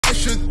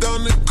shut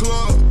down the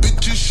club.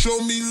 Bitches show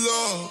me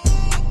love.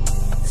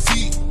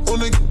 Feet on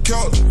the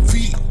couch,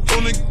 feet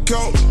on the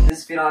couch. This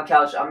is Feet on the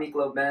Couch. I'm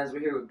Miklo Benz. We're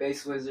here with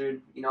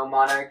Basswizrd. You know,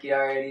 Monarchy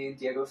already.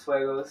 Diego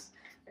Fuegos.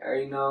 You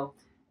already know.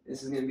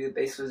 This is going to be the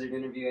Basswizrd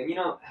interview. And you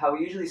know how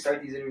we usually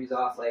start these interviews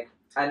off, like,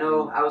 I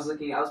know I was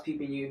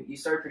peeping you. You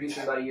started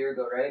producing about a year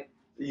ago, right?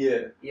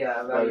 Yeah.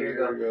 Yeah, about a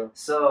year ago.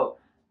 So,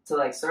 to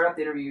like start off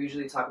the interview, you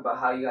usually talk about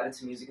how you got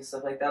into music and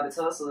stuff like that. But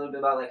tell us a little bit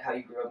about like how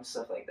you grew up and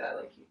stuff like that,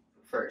 like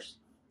first.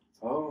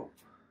 Oh.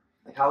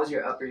 Like how was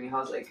your upbringing? How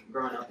was like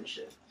growing up and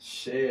shit?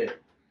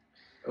 Shit.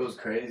 It was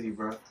crazy,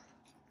 bro.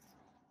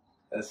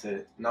 That's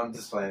it. No, I'm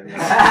just playing.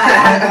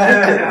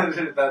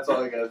 That's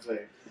all I gotta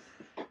say.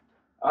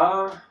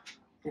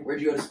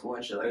 Where'd you go to school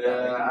and shit like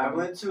that? Yeah, I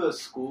went to a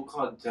school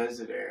called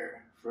Desert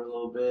Air for a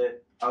little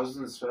bit. I was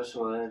in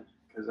special ed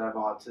because I have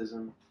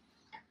autism.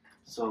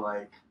 So,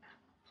 like,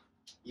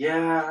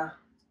 yeah.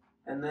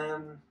 And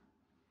then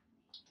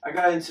I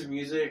got into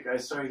music. I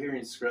started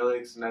hearing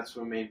Skrillex, and that's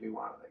what made me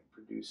want to, like,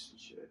 produce and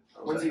shit.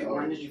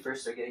 When did you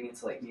first start getting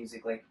into, like,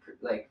 music, like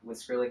with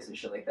Skrillex and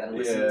shit like that, and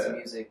listening to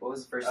music? What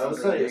was the first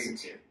thing you listened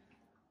to?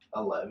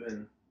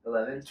 11.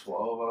 11?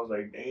 12, I was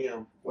like,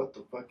 damn, what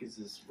the fuck is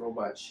this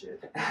robot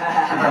shit?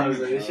 I was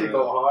like, this shit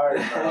go hard.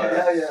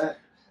 Yeah.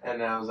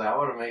 And I was like, I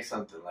want to make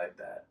something like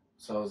that.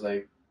 So I was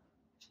like,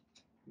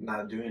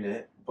 not doing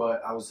it,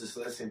 but I was just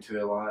listening to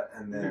it a lot.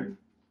 And then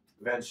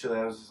eventually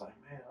I was just like,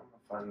 man, I'm going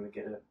to finally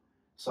get a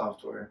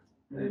software.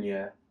 And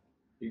yeah.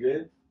 You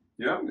good?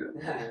 Yeah, I'm good.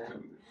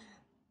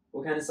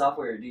 What kind of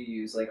software do you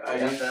use? Like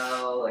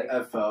FL? Like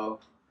FL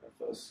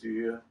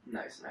Studio.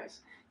 Nice.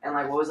 And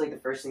like, what was like the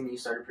first thing that you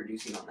started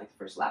producing on, like the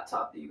first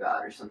laptop that you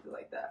got or something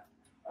like that?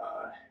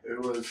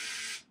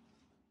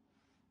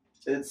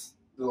 It's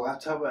the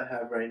laptop I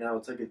have right now.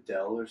 It's like a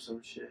Dell or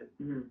some shit.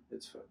 Mm-hmm.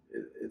 It's a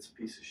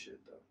piece of shit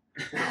though.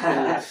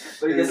 But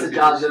it gets the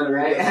job done,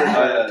 right?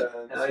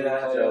 Oh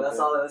yeah.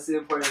 That's the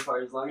important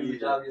part. As long as the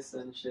job gets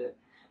done and shit.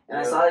 And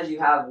I saw that you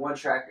have one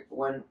track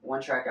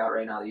out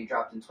right now that you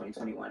dropped in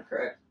 2021,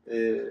 correct?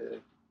 Yeah.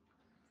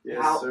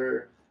 Yes,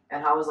 sir.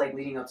 And how was like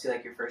leading up to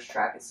like your first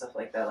track and stuff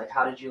like that? Like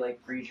how did you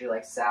like breed your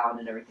like sound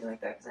and everything like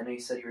that? Because I know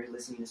you said you were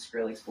listening to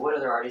Skrillex, but what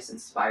other artists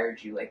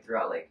inspired you like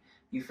throughout like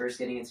you first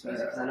getting into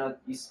music? Because I know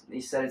you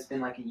said it's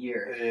been like a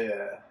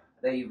year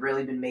that you've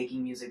really been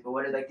making music. But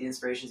what are like the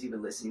inspirations you've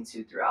been listening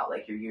to throughout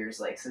like your years?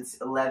 Like since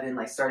 11,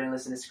 like starting to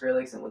listen to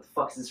Skrillex and what the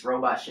fuck's this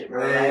robot shit,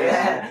 bro?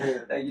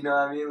 Like, you know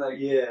what I mean? Like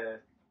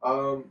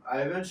I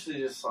eventually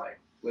just like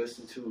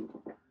listened to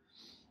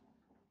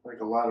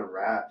like a lot of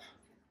rap.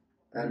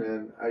 And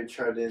then I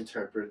try to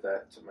interpret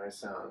that to my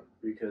sound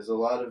because a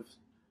lot of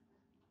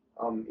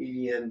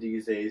EDM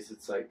these days,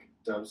 it's like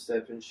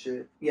dubstep and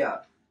shit.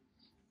 Yeah.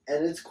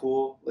 And it's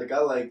cool. Like, I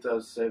like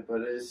dubstep,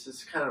 but it's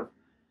just kind of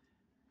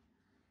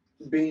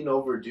being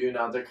overdue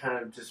now. They're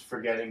kind of just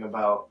forgetting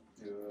about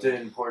the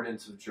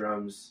importance of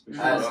drums.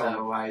 That's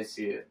how I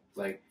see it.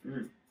 Like,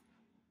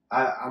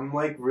 I'm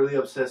like really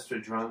obsessed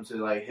with drums,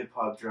 with like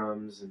hip-hop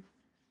drums and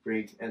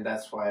break, and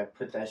that's why I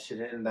put that shit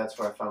in. That's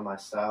where I found my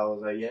style. I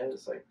was like, yeah,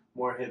 it's like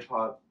more hip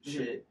hop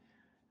shit.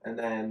 And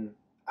then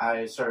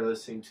I started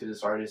listening to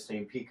this artist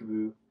named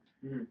Peekaboo,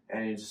 and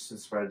it just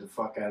inspired the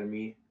fuck out of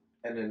me.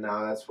 And then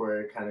now that's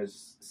where it kind of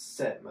just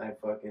set my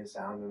fucking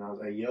sound. And I was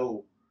like,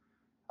 yo,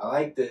 I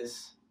like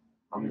this.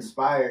 I'm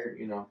inspired,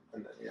 you know.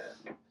 And then,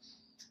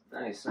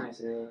 Nice.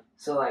 Yeah.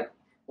 So like,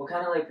 what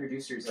kind of like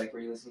producers like were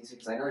you listening to?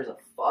 Because I know there's a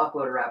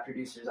fuckload of rap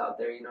producers out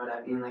there. You know what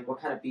I mean? Like, what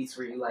kind of beats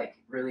were you like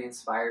really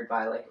inspired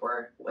by? Like,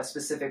 or a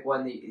specific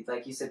one that you,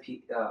 like you said,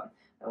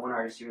 one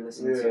artist you were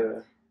listening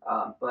to.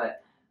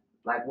 But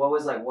like, what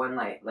was like one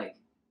like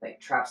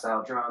trap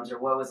style drums, or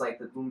what was like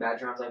the boom bap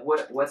drums? Like,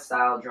 what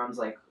style drums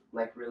like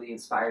really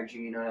inspired you?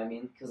 You know what I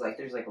mean? Because like,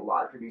 there's like a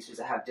lot of producers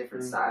that have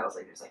different styles.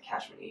 Like, there's like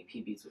Cashman AP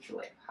beats, which are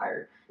like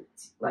higher,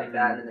 like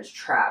that, and then there's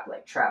trap,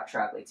 like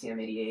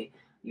TM88.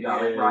 You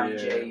got like Ronnie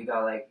J. You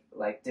got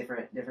like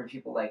different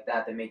people like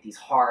that make these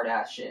hard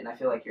ass shit, and I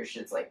feel like your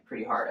shit's like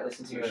pretty hard. I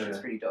listen to your shit; it's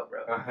pretty dope,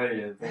 bro.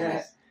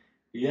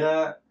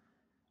 Yeah,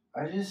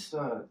 I just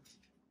go.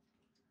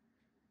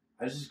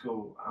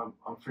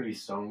 I'm pretty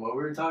stoned. What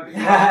we were talking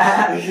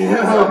about?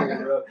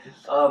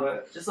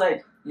 Just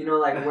like, you know,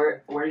 like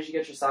where did you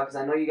get your style? Because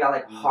I know you got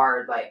like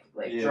hard like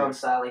drum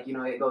style. Like, you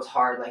know, it goes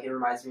hard. Like, it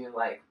reminds me of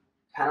like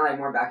kind of like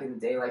more back in the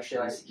day, like shit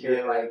I used to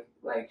hear,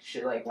 like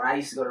shit like when I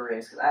used to go to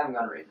raves, because I haven't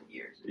gone to raves in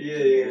years.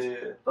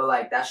 Yeah. But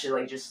like that shit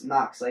like just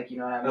knocks, like, you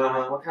know what I mean?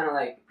 Like, what kind of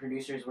like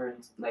producers were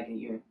like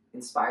you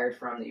inspired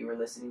from that you were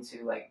listening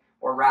to, like,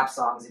 or rap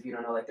songs if you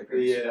don't know like the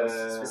producers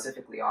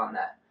specifically on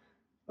that?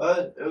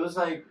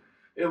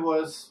 It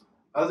was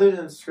other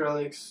than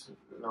Skrillex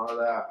and all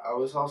that. I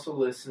was also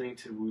listening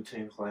to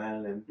Wu-Tang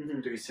Clan and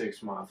 3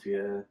 6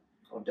 Mafia.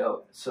 Oh,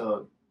 dope.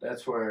 So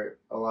that's where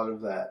a lot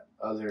of that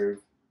other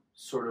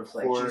sort of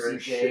like horror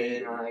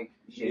shit, and like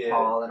J.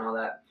 Paul and all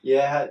that.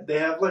 Yeah, they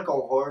have like a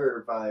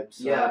horror vibe,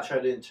 so I try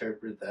to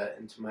interpret that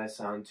into my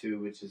sound too,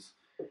 which is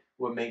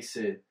what makes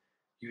it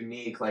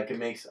unique. Like,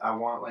 I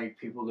want like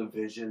people to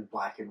vision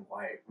black and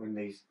white when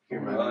they hear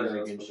my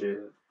music and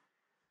shit.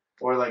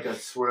 or like a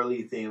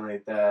swirly thing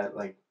like that.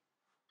 Like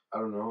I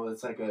don't know.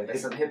 It's like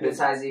some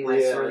hypnotizing like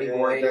swirly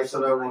void or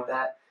something like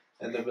that.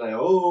 And they'll be like,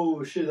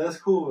 "Oh shit, that's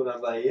cool," and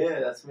I'm like, "Yeah,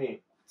 that's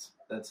me.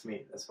 That's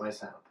me. That's my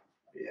sound."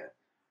 Yeah.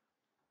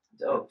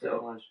 Dope.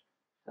 Oh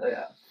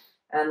yeah.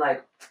 And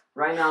like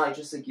right now, like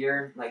just a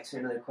gear like to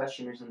another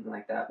question or something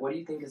like that. What do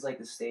you think is like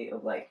the state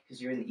of like,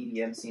 because you're in the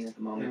EDM scene at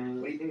the moment?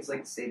 What do you think is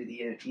like the state of the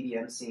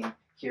EDM scene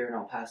here in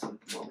El Paso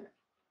at the moment?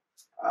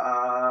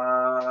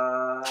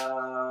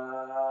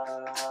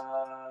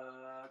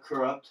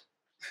 Corrupt.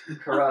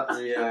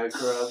 Yeah,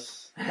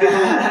 corrupt.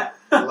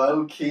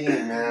 Low key,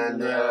 man.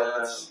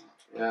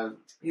 Yeah.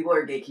 People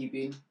are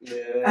gatekeeping.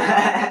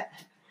 Yeah.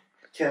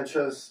 Can't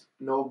trust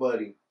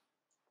nobody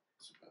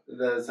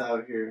that's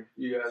out here.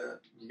 You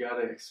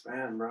gotta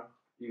expand, bro.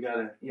 You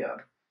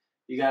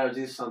gotta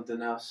do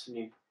something else.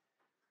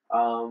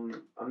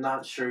 I'm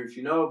not sure if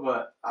you know,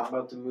 but I'm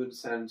about to move to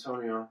San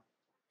Antonio.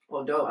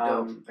 Well, dope.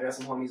 I got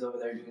some homies over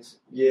there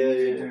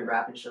doing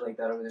rap and shit like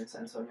that over there in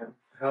San Antonio.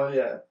 Hell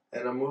yeah.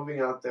 And I'm moving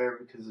out there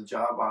because the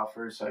job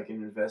offers so I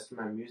can invest in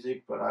my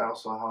music, but I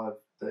also have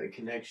the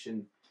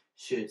connection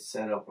shit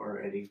set up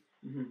already.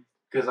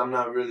 Because I'm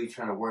not really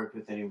trying to work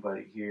with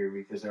anybody here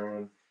because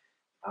everyone,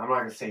 I'm not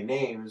going to say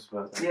names,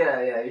 but...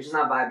 Yeah, you're just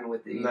not vibing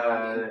with it.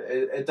 Nah,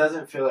 it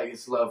doesn't feel like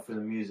it's love for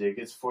the music.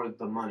 It's for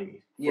the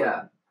money.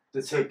 Yeah.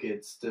 The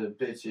tickets, the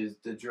bitches,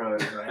 the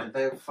drugs, right?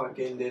 They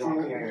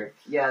don't care.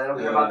 Yeah, they don't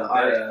care about the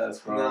art. Yeah,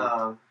 that's wrong.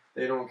 No,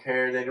 they don't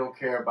care. They don't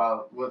care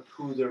about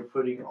who they're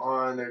putting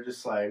on. They're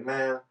just like,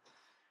 man,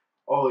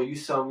 oh, you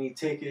sell me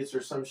tickets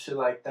or some shit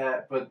like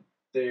that. But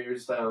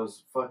there's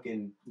those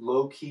fucking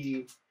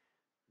low-key,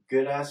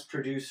 good-ass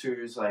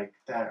producers like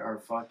that are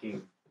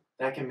fucking,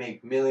 that can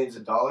make millions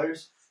of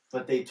dollars,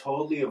 but they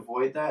totally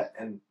avoid that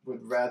and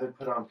would rather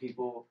put on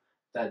people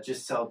that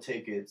just sell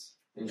tickets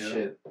and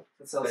shit.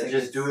 That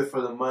just do it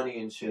for the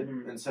money and shit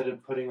instead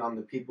of putting on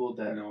the people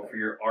that for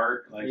your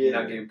art. Like you're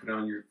not getting put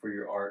on for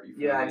your art.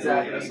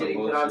 Exactly. You're getting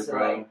put on to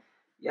like.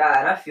 Yeah,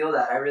 and I feel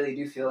that. I really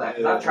do feel that.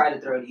 Because I've tried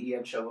to throw an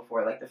EDM show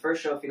before. Like, the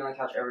first show Feeling Like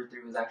Couch ever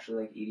threw was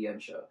actually, like, an EDM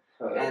show.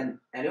 And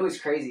it was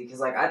crazy, because,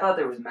 like, I thought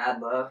there was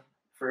mad love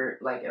for,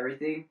 like,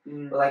 everything.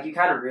 But, like, you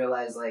kind of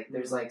realize, like,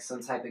 there's, like,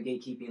 some type of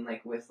gatekeeping,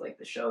 like, with, like,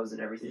 the shows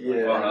and everything like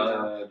that, you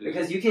know?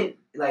 Because you can,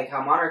 like,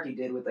 how Monarchy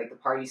did with, like, the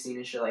party scene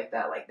and shit like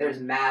that. Like, there's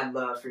mad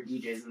love for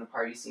DJs in the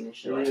party scene and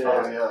shit like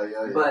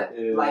that. But,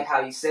 like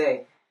how you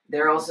say...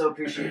 They're also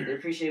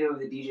appreciative of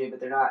the DJ, but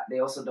they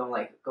also don't,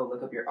 like, go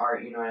look up your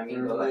art, you know what I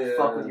mean? Go, like,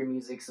 fuck with your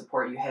music,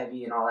 support you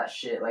heavy and all that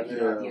shit. Like, you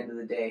know, at the end of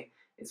the day,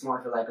 it's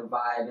more for, like, a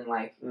vibe and,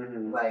 like,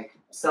 like,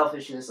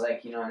 selfishness,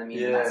 like, you know what I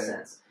mean, in that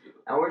sense.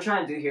 And what we're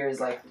trying to do here is,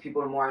 like, for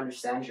people to more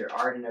understand your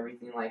art and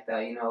everything like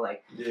that, you know,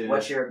 like,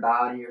 what you're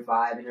about and your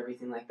vibe and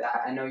everything like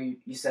that. I know you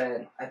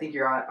said, I think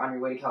you're on your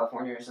way to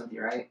California or something,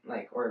 right?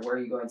 Like, or where are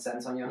you going, San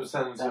Antonio?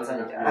 San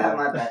Antonio.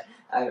 My bad.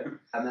 I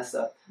messed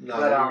up. No,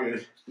 you're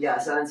good. Yeah,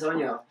 San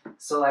Antonio.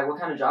 So, like, what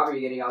kind of job are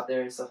you getting out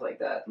there and stuff like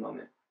that at the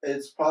moment?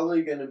 It's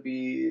probably going to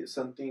be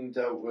something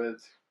dealt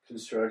with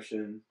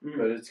construction,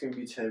 but it's going to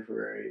be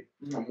temporary.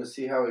 I'm going to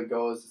see how it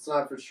goes. It's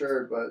not for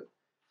sure, but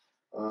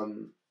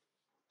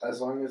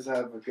as long as I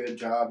have a good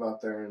job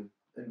out there and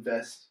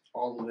invest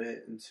all of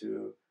it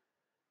into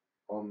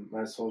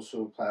my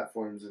social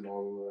platforms and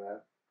all of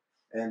that,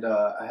 and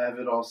I have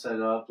it all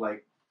set up,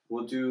 like,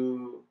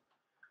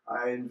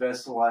 I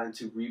invest a lot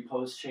into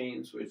repost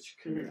chains, which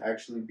can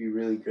actually be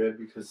really good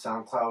because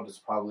SoundCloud is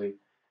probably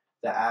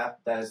the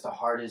app that is the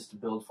hardest to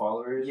build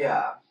followers.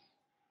 Yeah.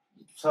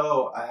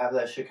 So I have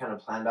that shit kind of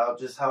planned out.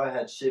 Just how I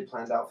had shit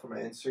planned out for my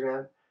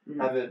Instagram,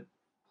 have it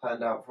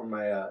planned out for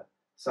my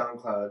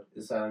SoundCloud,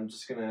 is that I'm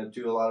just going to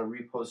do a lot of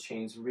repost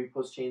chains. And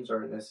repost chains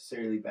aren't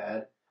necessarily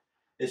bad.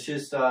 It's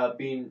just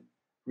being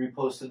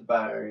reposted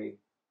by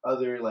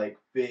other, like,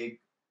 big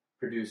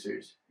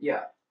producers.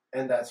 Yeah.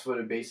 And that's what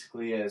it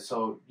basically is.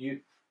 So you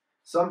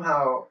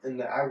somehow in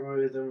the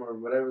algorithm or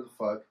whatever the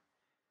fuck,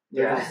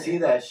 they're gonna see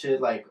that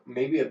shit. Like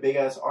maybe a big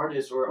ass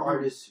artist or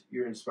artist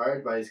you're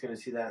inspired by is gonna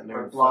see that in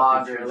their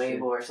blog or a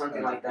label or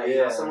something like that. You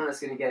know, someone that's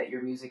gonna get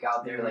your music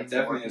out there, like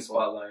definitely a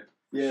spotlight.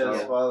 Yeah,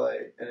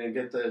 spotlight, and then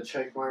get the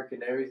check mark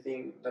and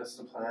everything. That's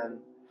the plan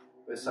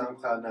with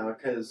SoundCloud now,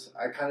 because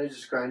I kind of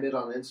just grinded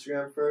on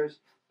Instagram first,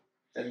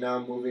 and now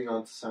I'm moving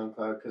on to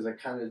SoundCloud because I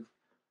kind of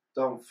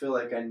don't feel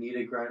like I need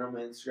to grind on my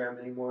Instagram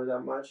anymore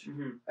that much.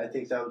 I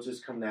think that will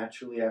just come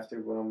naturally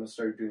after what I'm going to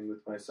start doing with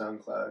my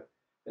SoundCloud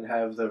and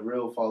have the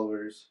real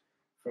followers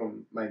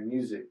from my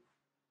music.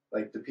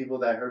 Like the people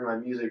that heard my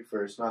music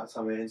first, not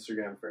saw my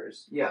Instagram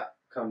first. Yeah.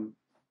 Come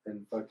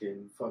and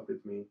fucking fuck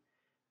with me.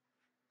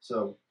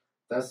 So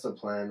that's the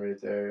plan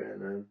right there.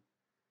 And then,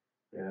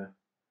 yeah.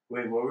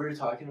 Wait, what were we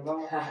talking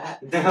about?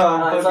 It's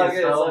all good.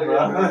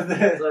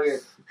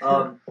 It's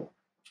all good.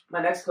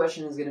 My next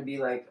question is gonna be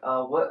like,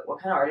 what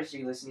kind of artists are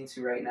you listening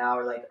to right now,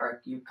 or like, are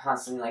you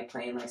constantly like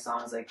playing like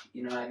songs, like,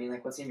 you know what I mean,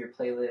 like what's in your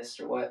playlist,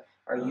 or what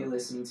are you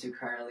listening to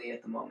currently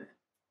at the moment?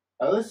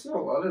 I listen to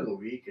a lot of The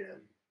Weeknd.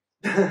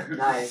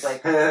 Nice,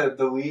 like The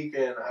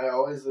Weeknd. I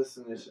always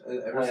listen to.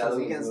 The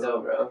Weeknd's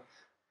dope, bro.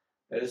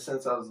 Ever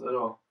since I was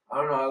little, I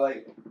don't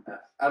know.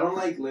 I don't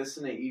like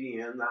listening to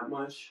EDM that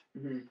much.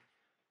 Mm-hmm.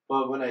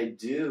 But when I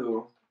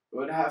do, it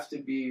would have to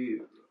be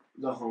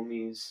the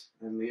homies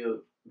and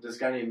Leo. This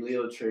guy named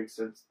Leo Tricks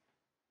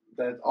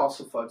that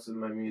also fucks with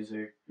my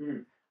music.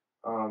 Mm.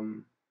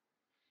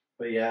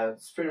 But yeah,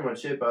 it's pretty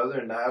much it. But other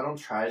than that, I don't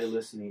try to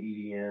listen to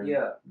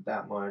EDM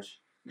that much.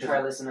 Try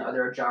to listen to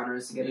other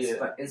genres to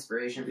get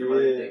inspiration from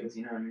other things.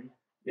 You know what I mean?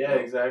 Yeah,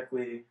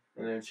 exactly.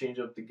 And then change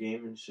up the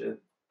game and shit.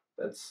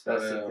 That's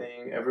the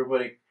thing.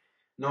 Everybody,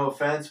 no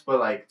offense, but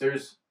like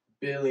there's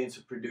billions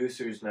of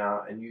producers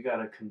now, and you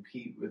gotta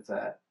compete with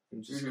that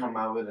and just come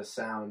out with a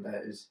sound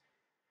that is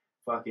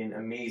fucking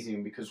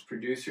amazing, because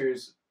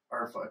producers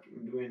are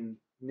fucking doing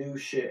new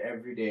shit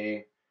every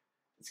day.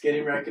 It's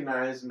getting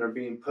recognized, and they're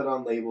being put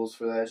on labels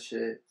for that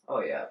shit.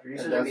 Oh yeah,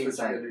 producers are being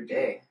signed every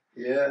day.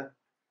 Yeah,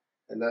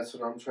 and that's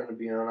what I'm trying to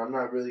be on. I'm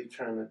not really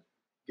trying to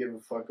give a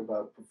fuck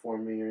about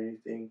performing or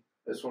anything.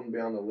 I just want to be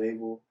on the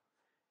label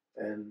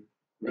and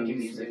making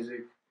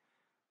music.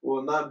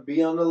 Well, not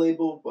be on the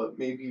label, but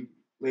maybe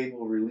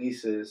label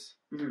releases,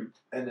 and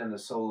then a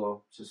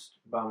solo, just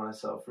by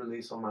myself,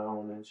 release on my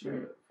own and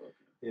shit.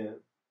 Yeah.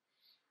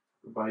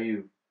 What about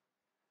you?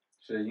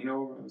 Shit, you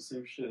know we're on the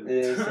same shit.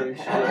 Yeah, same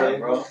shit,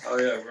 bro. Oh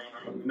yeah,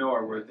 bro. You know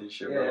our worth and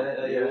shit,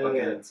 bro. Yeah.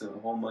 Fucking it's a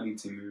whole money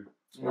team here.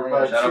 What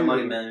about Shout you? out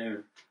Money Man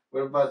here.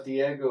 What about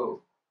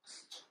Diego?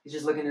 He's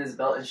just looking at his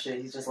belt and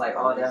shit. He's just like,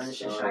 oh damn, this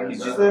shit shiny.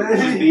 He's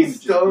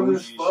He's stoned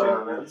as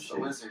fuck. The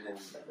wizard in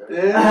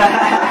there, bro.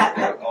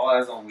 Yeah. All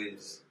eyes on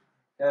Wiz.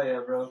 Hell yeah,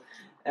 bro.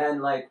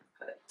 And like,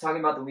 talking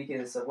about the weekend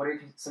and stuff, what are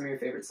some of your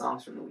favorite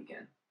songs from the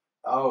weekend?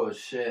 Oh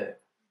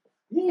shit.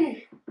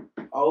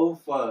 Oh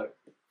fuck.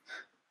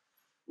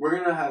 We're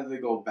gonna have to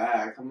go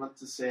back. I'm about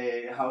to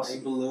say House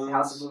of Balloons.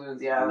 House of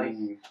Balloons, yeah, like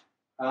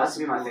that's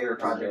be my favorite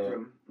project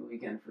from the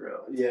weekend for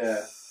real.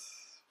 Yeah.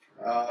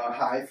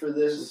 High for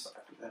This.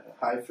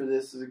 High for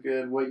This is a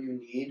good What You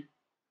Need.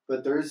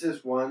 But there's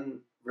this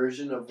one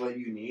version of What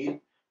You Need.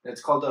 It's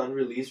called the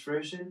unreleased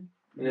version.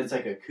 And it's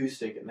like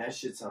acoustic, and that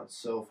shit sounds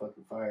so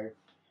fucking fire.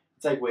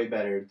 It's like way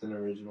better than the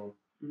original.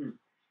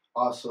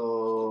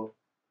 Also,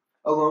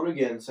 Alone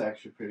Again's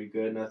actually pretty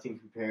good. Nothing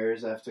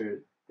Compares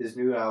after his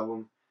new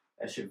album.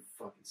 That shit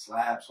fucking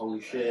slaps.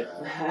 Holy shit.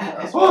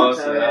 That's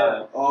awesome.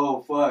 Yeah.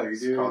 Oh fuck, dude.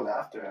 It's called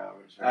After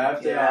Hours.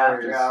 Right?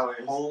 After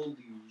Hours. Holy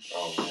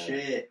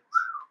shit.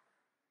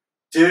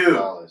 Dude.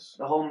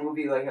 The whole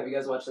movie, like, have you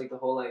guys watched like the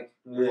whole like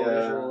whole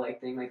visual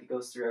like thing, like it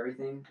goes through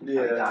everything?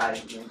 Yeah. How he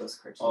dies and then goes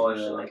cartoon and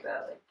shit like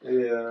that. Like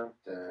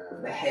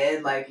the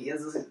head, like he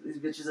has these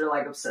bitches are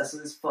like obsessed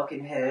with his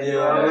fucking head.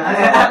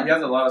 Yeah. He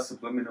has a lot of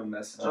subliminal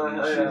messaging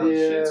and shit.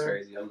 Yeah. Shit's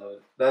crazy. I love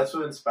it. That's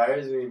what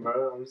inspires me,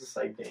 bro. I'm just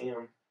like,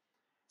 damn.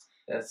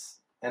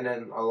 And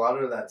then a lot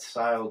of that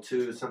style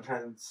too.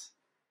 Sometimes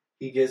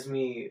he gives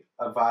me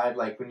a vibe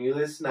like when you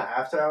listen to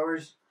After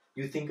Hours,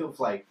 you think of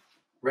like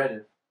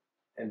red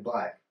and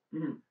black.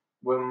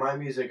 When my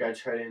music, I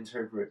try to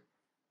interpret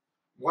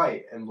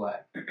white and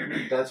black.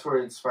 That's where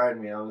it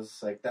inspired me. I was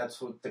like, that's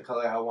what the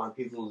color I want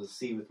people to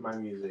see with my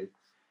music.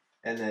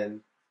 And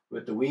then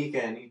with The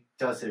Weeknd, he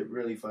does it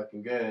really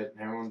fucking good.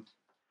 Everyone,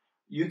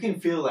 you can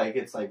feel like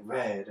it's like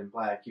red and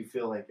black. You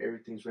feel like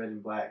everything's red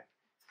and black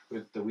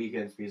with The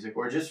Weeknd's music,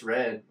 or just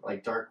red,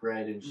 like dark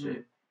red and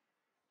shit,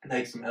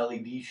 like some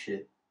LED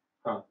shit.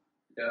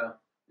 Yeah,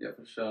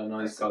 for sure. And all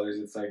these colors,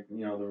 it's like,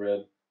 you know, the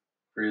red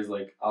for his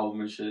like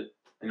album and shit.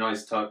 And all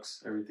his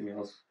tux, everything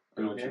else.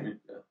 I know what you mean.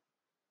 Yeah.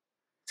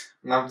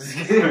 No, I'm just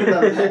kidding.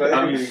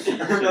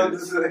 I'm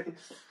just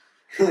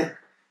kidding.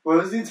 What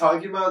was he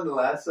talking about in the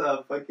last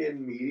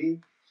fucking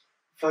meeting?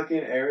 Fucking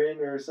Aaron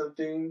or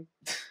something?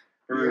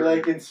 You're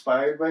like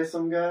inspired by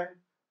some guy?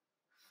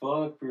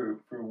 Fuck,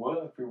 for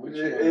what? For which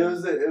one?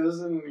 It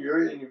was in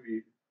your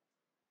interview.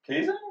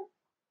 Kazan?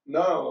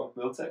 No.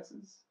 Little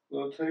Texas?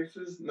 Little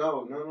Texas?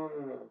 No.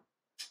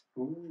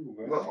 Ooh,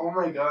 man. Well, oh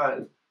my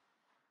god.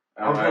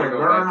 Okay,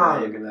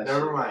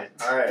 never mind.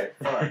 Alright,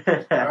 fuck.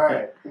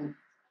 Alright.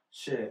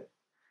 Shit.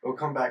 It'll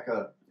come back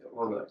up. It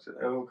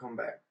will come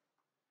back.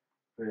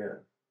 But yeah.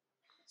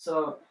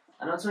 So,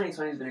 I know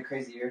 2020 has been a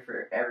crazy year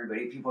for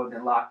everybody. People have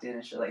been locked in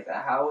and shit like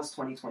that. How was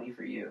 2020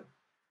 for you?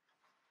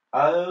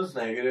 It was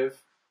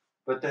negative,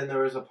 but then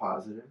there was a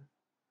positive.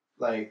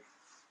 Like,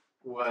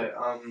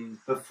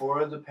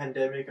 before the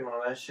pandemic and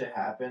all that shit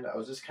happened, I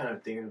was just kind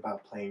of thinking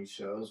about playing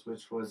shows,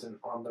 which wasn't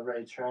on the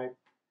right track.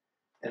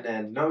 And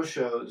then no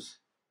shows,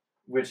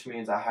 which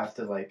means I have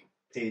to, like,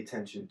 pay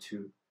attention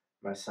to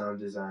my sound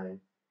design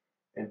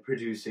and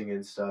producing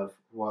and stuff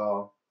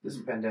while this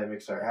pandemic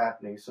started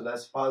happening. So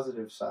that's the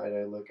positive side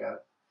I look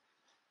at.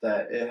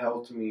 That it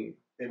helped me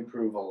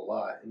improve a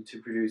lot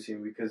into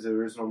producing because there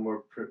was no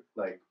more,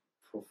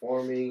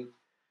 performing,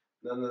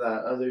 none of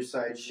that other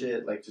side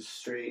shit, like, just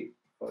straight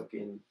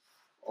fucking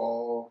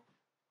all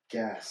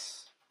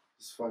gas.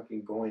 Just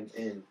fucking going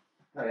in.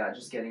 Oh yeah,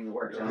 just getting the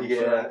work done. Yeah.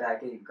 Shit like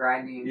that, getting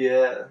grinding.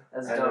 Yeah.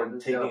 That's and dope. then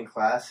taking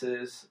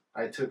classes.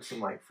 I took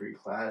some like free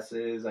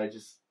classes. I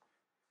just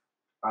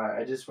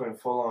went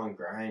full on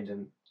grind,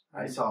 and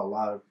I saw a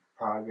lot of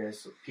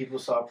progress. People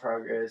saw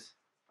progress.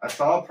 I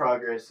saw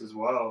progress as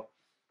well,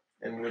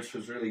 and which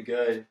was really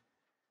good,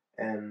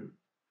 and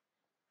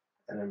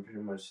I'm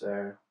pretty much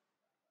there.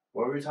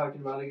 What were we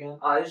talking about again?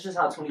 It's just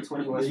how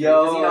 2020 was.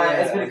 Yo, Because, you know,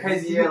 it's yeah. been a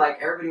crazy year. Like,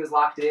 everybody was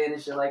locked in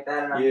and shit like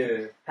that. And I mean,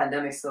 Yeah.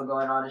 pandemic's still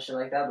going on and shit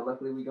like that. But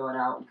luckily, we coming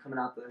out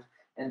the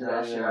end of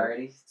that shit Yeah.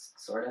 already,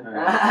 sort of. Sort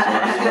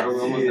of,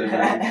 we're almost there,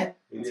 man.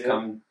 It's Yeah.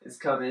 coming. It's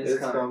coming. It's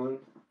coming.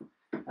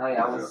 Oh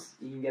yeah,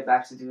 you can get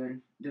back to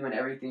doing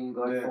everything,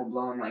 going full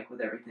blown like with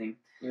everything.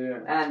 Yeah.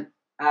 And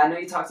I know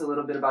you talked a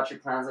little bit about your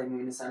plans, like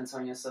moving to San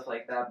Antonio and stuff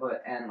like that,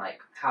 and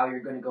like how you're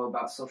going to go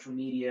about social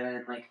media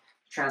and like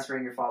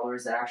transferring your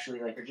followers that actually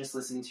like are just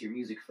listening to your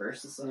music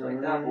first and stuff like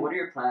that. But what are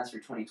your plans for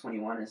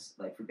 2021 as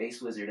like for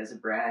Basswizrd as a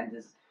brand,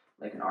 as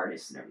like an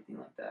artist and everything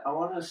like that? I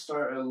want to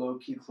start a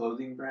low-key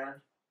clothing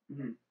brand.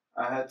 Mhm.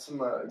 I had some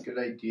good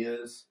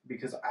ideas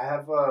because I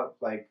have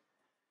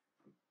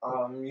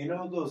you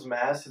know those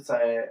masks? It's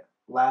like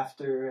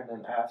laughter and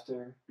then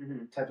after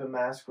type of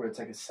mask where it's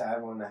like a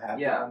sad one and a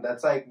happy one.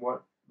 That's like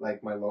what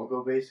like my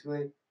logo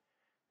basically,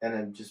 and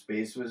then just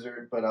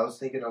Basswizrd. But I was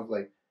thinking of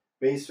like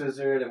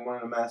Basswizrd and one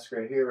of the masks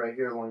right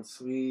here, one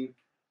sleeve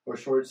or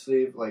short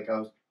sleeve. Like I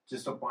was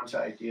just a bunch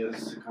of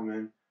ideas to come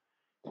in,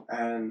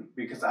 and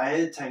because I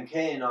hit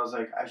 10K and I was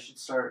like I should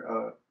start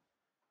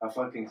a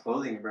fucking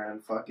clothing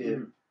brand. Fuck it.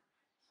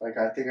 Like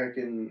I think I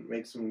can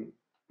make some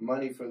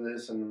money for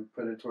this and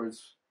put it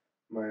towards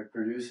my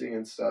producing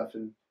and stuff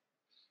and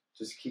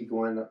just keep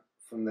going up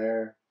from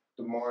there.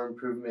 The more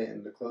improvement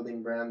in the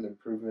clothing brand, the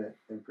improvement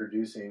in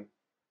producing,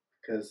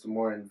 because the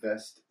more I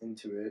invest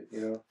into it,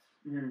 you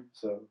know.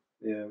 So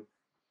yeah,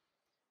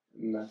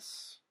 and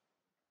that's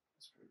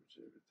pretty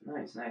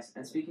much it. Nice.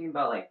 And speaking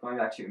about like going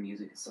back to your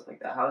music and stuff like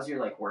that, how's your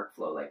like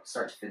workflow, like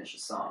start to finish a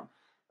song?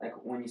 Like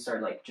when you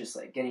start like just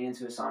like getting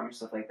into a song or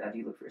stuff like that, do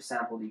you look for a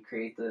sample? Do you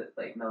create the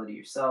like melody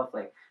yourself?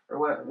 Like, or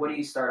what do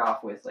you start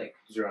off with? Like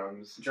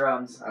Drums.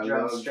 I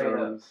love straight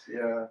drums. Up.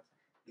 Yeah.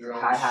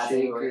 Drums, hi-hats,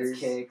 shakers,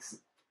 kicks.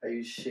 I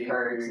use shakers,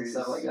 perks and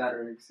stuff like that.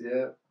 Perks,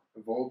 yeah.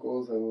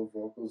 Vocals, I love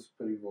vocals,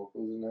 putting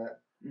vocals in that.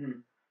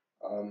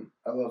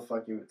 I love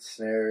fucking with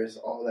snares,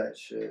 all that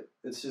shit.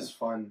 It's just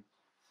fun.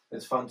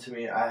 It's fun to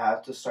me. I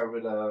have to start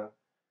with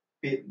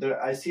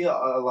I see a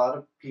lot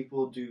of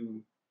people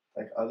do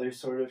like other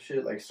sort of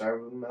shit, like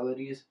start with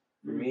melodies.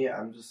 For me,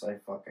 I'm just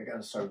like, fuck, I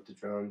gotta start with the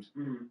drums.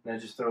 And I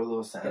just throw a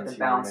little sound. Get the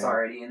bounce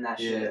already in that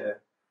shit. Yeah.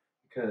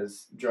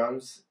 Because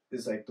drums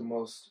is like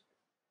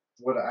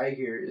what I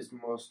hear is the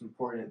most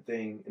important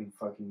thing in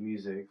fucking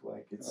music.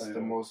 Like, it's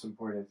the most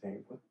important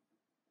thing.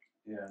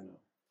 Yeah, I know.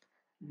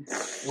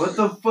 What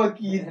the fuck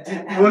you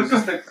What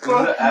the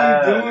fuck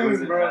you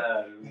doing,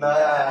 bro?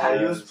 Nah,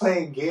 he was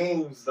playing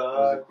games, dog.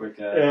 That was a quick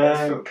ad.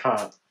 Yeah,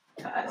 cop.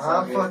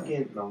 I'm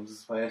fucking... No, I'm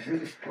just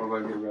playing. What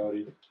about Get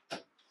Rowdy?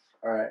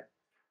 Alright.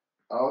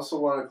 I also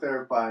want to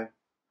clarify,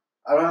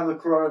 I don't have the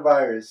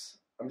coronavirus.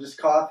 I'm just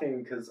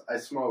coughing because I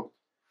smoked.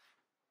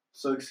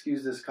 So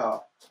excuse this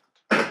cough.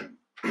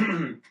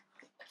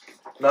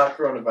 Not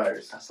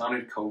coronavirus. That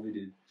sounded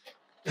COVID-ed.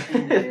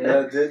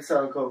 That did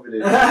sound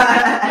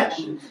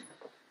COVID-ed.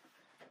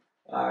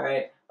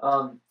 Alright.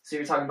 So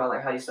you're talking about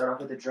like how you start off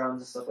with the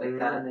drums and stuff like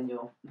that, and then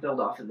you'll build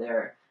off of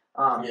there.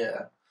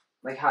 Yeah.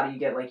 Like how do you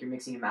get like your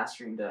mixing and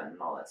mastering done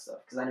and all that stuff?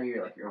 Because I know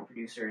you're like your own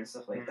producer and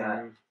stuff like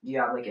that. Do you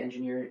have like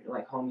engineer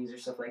like homies or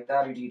stuff like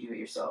that, or do you do it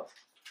yourself?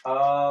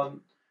 I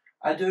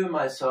do it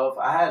myself.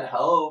 I had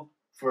help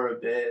for a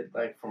bit,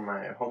 like from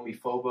my homie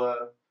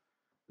Foba,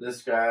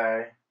 this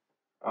guy.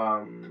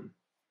 A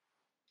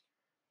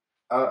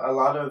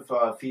lot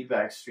of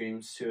feedback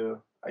streams too.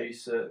 I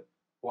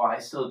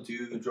still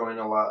do join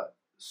a lot of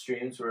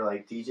streams where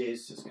like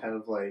DJs just kind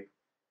of like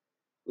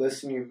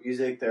listen to your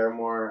music. They're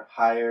more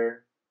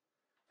higher.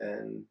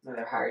 And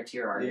they're higher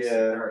tier artists. Yeah,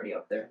 they're already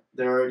up there.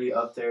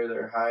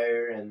 They're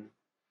higher, and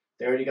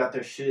they already got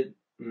their shit.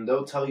 And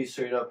they'll tell you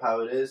straight up how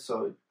it is.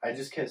 So I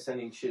just kept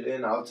sending shit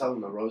in. I'll tell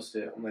them to roast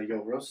it. I'm like, yo,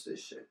 roast this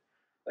shit.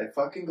 Like,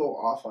 fucking go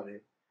off on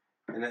it.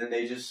 And then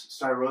they just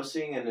start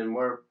roasting, and then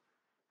more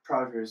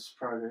progress.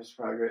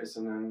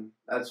 And then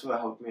that's what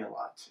helped me a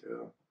lot,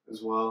 too,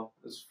 as well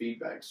as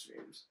feedback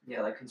streams.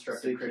 Yeah, like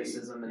constructive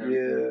criticism and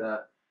everything like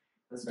that.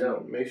 That's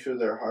dope. Make sure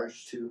they're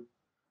harsh, too.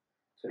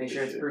 Make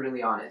sure it's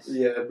brutally honest.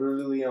 Yeah,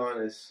 brutally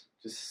honest.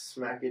 Just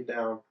smack it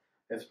down.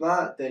 If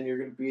not, then you're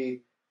going to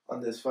be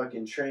on this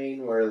fucking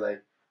train where,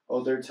 like,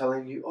 oh, they're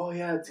telling you, oh,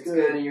 yeah, it's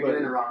good. And you're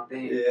doing the wrong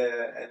thing.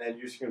 Yeah, and then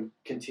you're just going to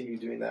continue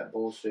doing that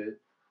bullshit.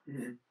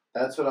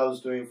 That's what I was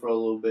doing for a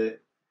little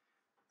bit.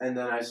 And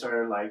then I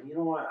started like, you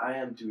know what? I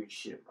am doing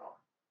shit wrong.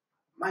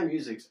 My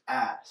music's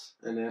ass.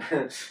 And then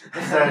I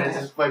started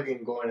just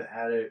fucking going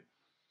at it.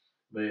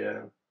 But yeah.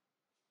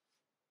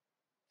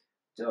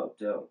 Dope.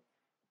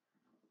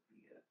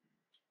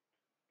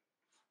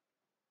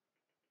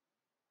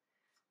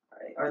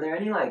 Are there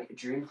any like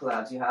dream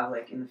collabs you have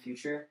like in the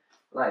future?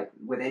 like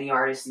with any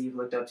artist that you've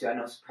looked up to. I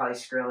know it's probably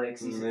Skrillex.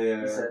 He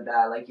Yeah. said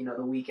that. Like, you know,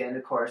 The Weeknd,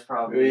 of course,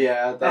 probably.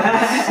 Yeah, that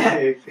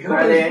was sick.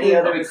 Are there any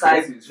other That'd be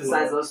crazy,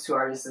 besides those two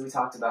artists that we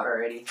talked about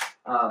already?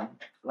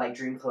 Like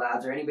dream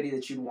collabs or anybody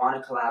that you'd want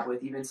to collab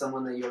with, even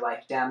someone that you're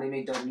like, damn, they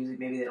make dope music.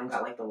 Maybe they don't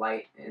got like the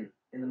light in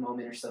the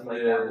moment or stuff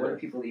like that. What are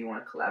people that you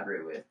want to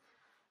collaborate with?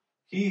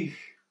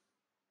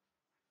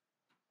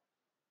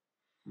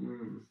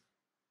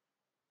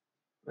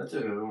 That's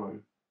a good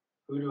one.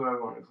 Who do I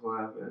want to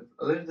collab with?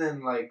 Other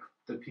than like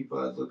the people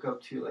I look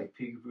up to, like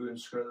Peekaboo and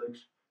Skrillex,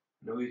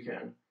 The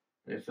Weeknd.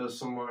 And it feels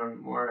someone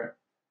more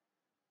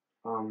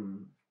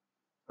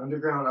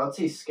underground. I'd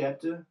say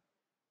Skepta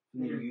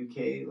in the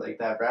UK, like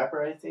that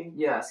rapper, I think.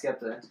 Yeah,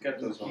 Skepta.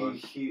 Skepta's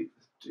hard.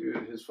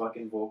 Dude, his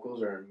fucking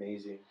vocals are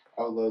amazing.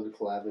 I would love to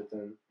collab with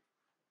them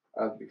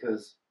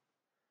because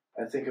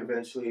I think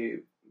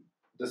eventually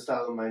the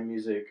style of my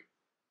music,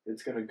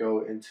 it's gonna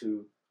go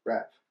into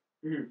rap.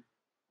 Mm-hmm.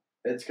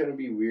 It's gonna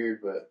be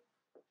weird, but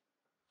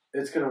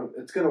it's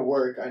gonna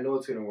work. I know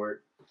it's gonna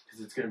work because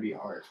it's gonna be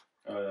hard.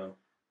 Oh yeah.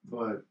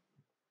 But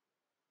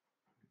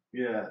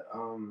yeah,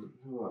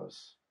 who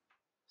else?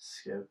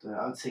 Skepta.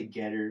 I would say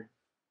Getter.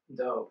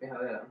 Dope.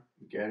 Hell yeah.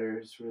 Getter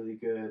is really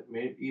good.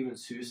 Maybe even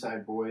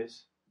Suicide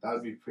Boys. That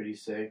would be pretty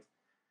sick.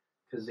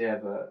 Because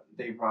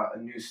they brought a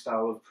new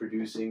style of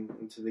producing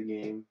into the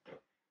game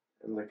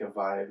and like a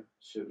vibe.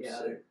 Shit was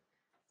sick.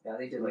 Yeah,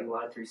 they did like a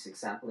lot of 3/6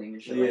 sampling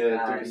and shit like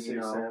that. 3/6 you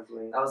know,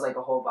 sampling. that was like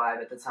a whole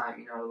vibe at the time.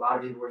 You know, a lot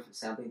of people were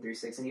sampling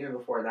 3/6, and even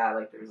before that,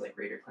 like there was like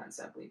Raider Clan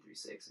sampling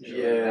 3/6 and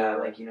shit like that.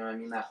 Like, you know what I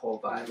mean? That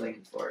whole vibe, like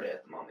in Florida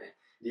at the moment.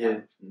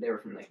 Yeah. They were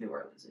from like New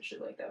Orleans and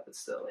shit like that, but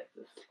still like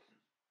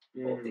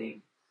the whole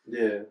thing.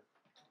 Yeah.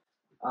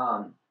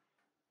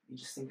 You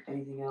just think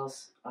anything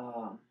else?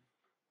 Yeah.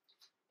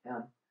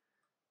 I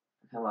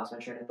kind of lost my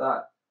train of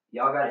thought.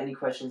 Y'all got any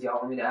questions y'all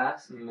want me to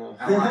ask? No.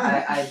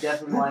 I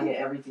definitely want to get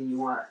everything you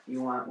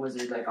want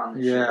Wizard, like, on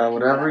the show. Yeah, Like,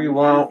 whatever you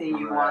want.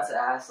 Anything you want to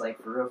ask,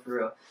 like, for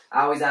real.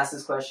 I always ask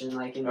this question,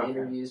 like, in the Okay.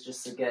 interviews,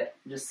 just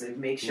to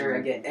make sure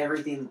I get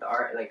everything the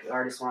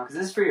artists want, because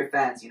this is for your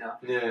fans, you know.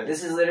 Yeah.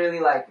 This is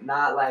literally, like,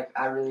 not, like,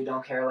 I really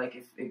don't care, like,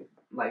 if it,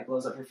 like,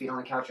 blows up your feet on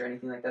the couch or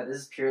anything like that. This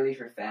is purely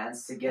for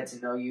fans to get to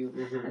know you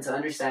and to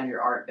understand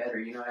your art better,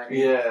 you know what I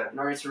mean? Yeah. In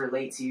order to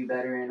relate to you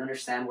better and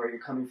understand where you're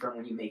coming from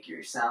when you make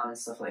your sound and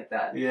stuff like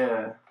that.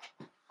 Yeah.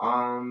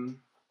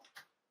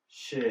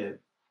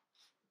 Shit.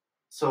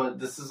 So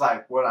this is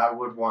like what I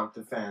would want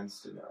the fans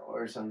to know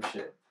or some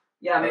shit.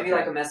 Yeah, maybe Okay.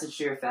 like a message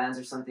to your fans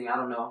or something. I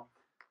don't know.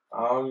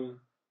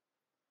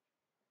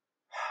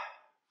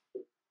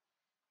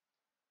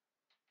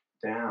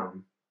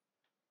 Damn.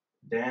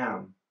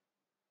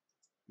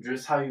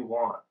 Dress how you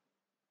want.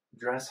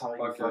 Dress how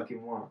you Okay.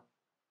 fucking want.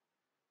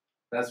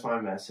 That's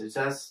my message.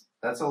 That's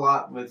a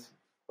lot with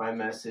my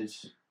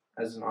message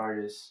as an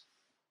artist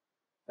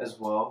as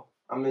well.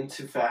 I'm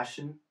into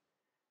fashion,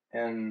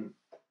 and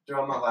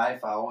throughout my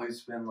life, I've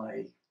always been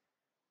like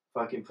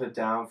fucking put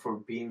down for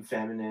being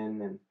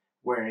feminine and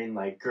wearing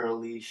like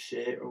girly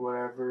shit or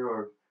whatever,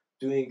 or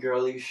doing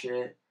girly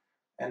shit.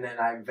 And then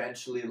I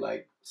eventually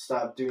like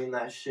stopped doing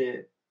that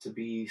shit to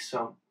be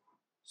someone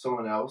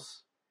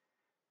else.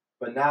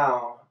 But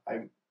now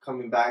I'm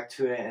coming back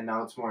to it, and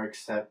now it's more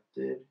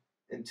accepted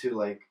into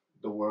like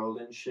the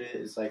world and shit.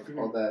 It's like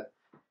all that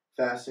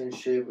fashion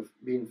shit with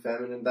being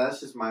feminine.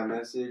 That's just my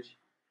message.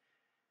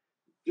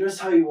 Dress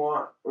how you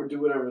want, or do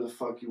whatever the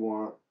fuck you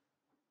want.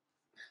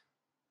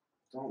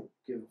 Don't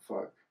give a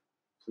fuck.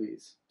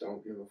 Please,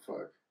 don't give a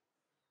fuck.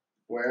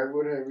 Wear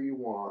whatever you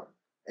want.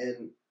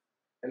 And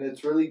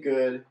it's really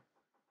good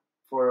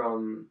for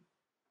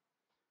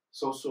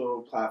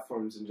social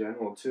platforms in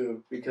general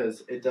too,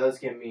 because it does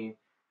get me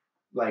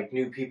like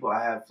new people.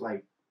 I have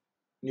like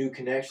new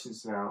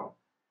connections now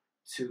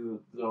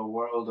to the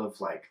world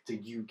of like the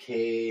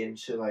UK and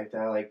shit like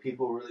that. Like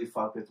people really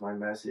fuck with my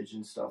message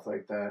and stuff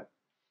like that.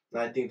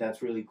 And I think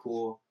that's really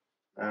cool.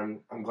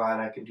 I'm glad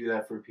I could do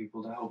that for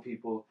people, to help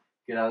people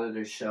get out of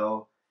their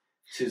shell,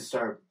 to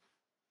start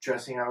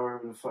dressing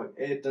however the fuck.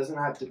 It doesn't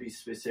have to be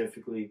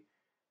specifically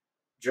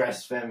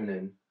dress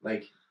feminine.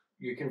 Like,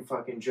 you can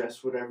fucking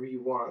dress whatever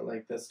you want.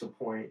 Like, that's the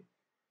point.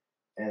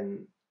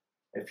 And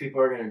if people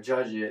are going to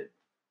judge it,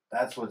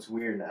 that's what's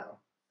weird now.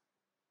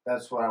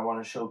 That's what I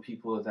want to show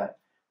people, is that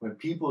when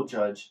people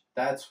judge,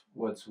 that's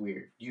what's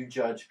weird. You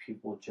judge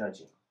people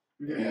judging.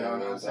 Yeah,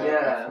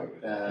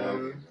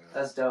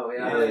 That's dope.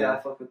 Yeah,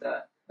 I fuck with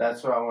that.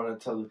 That's what I want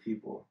to tell the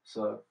people.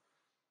 So,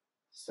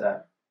 it's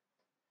that.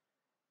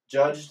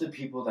 Judge the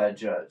people that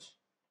judge,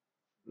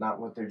 not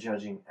what they're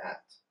judging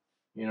at.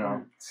 You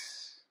know?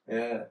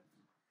 Yeah.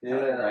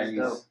 Yeah, that's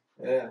dope.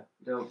 Yeah.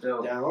 Dope.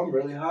 Yeah, I'm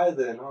really high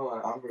then. Oh,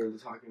 I'm really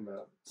talking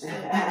about. So,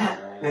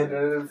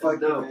 fucking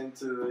dope.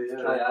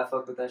 into Oh, yeah, I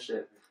fuck with that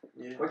shit.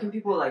 Yeah. Where can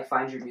people like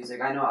find your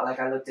music? I know, like,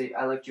 I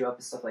looked you up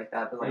and stuff like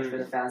that, but like for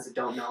the fans that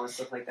don't know and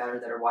stuff like that, or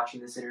that are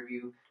watching this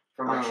interview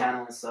from my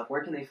channel and stuff,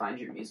 where can they find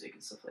your music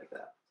and stuff like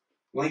that?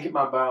 Link in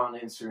my bio on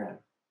Instagram.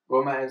 Go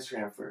to my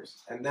Instagram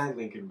first, and then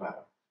link in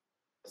bio.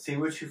 See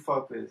what you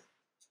fuck with,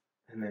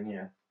 and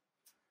then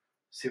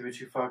see what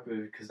you fuck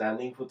with, because that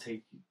link will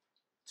take you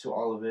to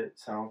all of it.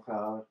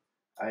 SoundCloud,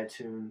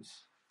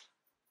 iTunes.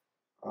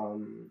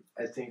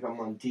 I think I'm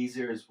on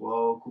Deezer as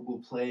well, Google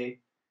Play.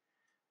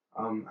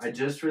 I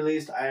just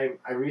released. I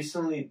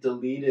recently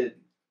deleted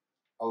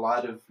a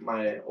lot of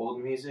my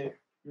old music.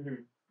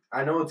 Mm-hmm.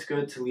 I know it's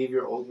good to leave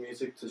your old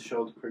music to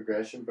show the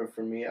progression, but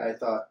for me, I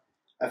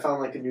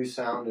found like a new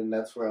sound, and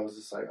that's where I was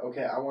just like,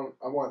 okay, I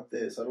want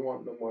this. I don't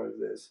want no more of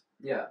this.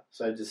 Yeah.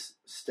 So I just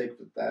stick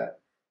with that.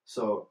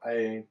 So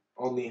I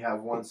only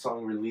have one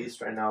song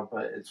released right now,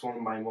 but it's one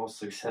of my most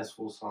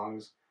successful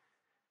songs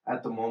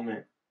at the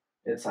moment.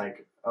 It's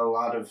like a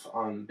lot of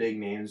big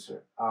names.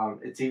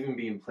 It's even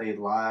being played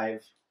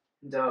live.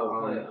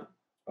 Dope. Yeah.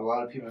 A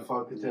lot of people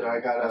fuck with it. I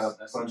got a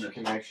bunch of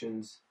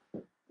connections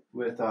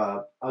with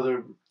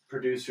other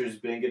producers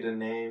big at a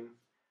name.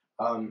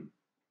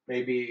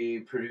 Maybe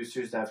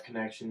producers that have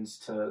connections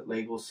to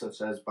labels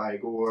such as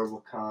Bygore,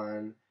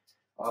 Wakan,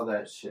 all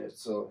that shit.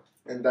 So,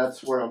 and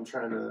that's where I'm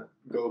trying to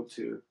go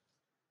to.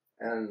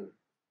 And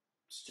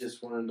it's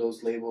just one of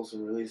those labels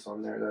and release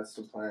on there. That's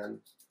the plan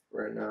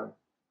right now.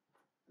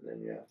 And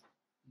then, yeah.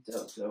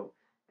 Dope.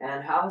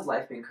 And how has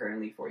life been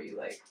currently for you?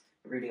 Like,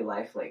 everyday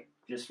life, like,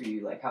 just for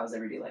you, like, how's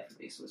everyday life with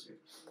Basswizrd?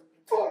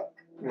 Fuck.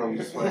 No, I'm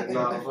just like,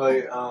 no,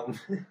 but,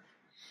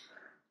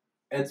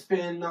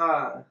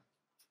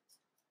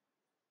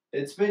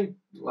 it's been,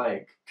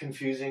 like,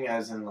 confusing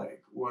as in,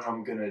 like, what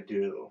I'm gonna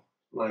do.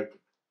 Like,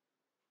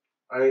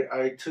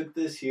 I took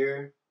this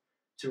year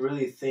to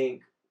really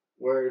think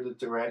where the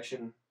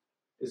direction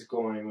is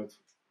going with,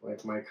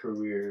 like, my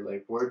career.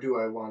 Like, where do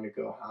I want to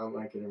go? How am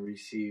I gonna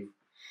receive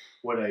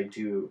what I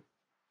do?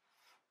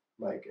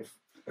 Like,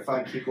 if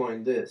I keep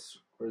going this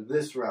or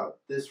this route,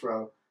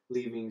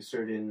 leaving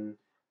certain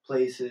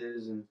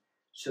places and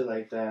shit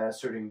like that,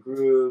 certain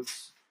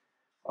groups,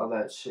 all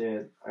that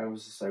shit, I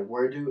was just like,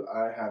 where do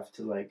I have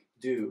to, like,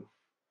 do?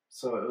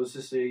 So it was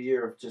just a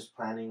year of just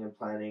planning and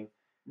planning.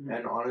 Mm-hmm.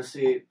 And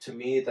honestly, to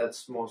me,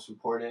 that's most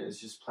important, is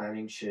just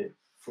planning shit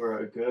for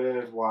a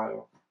good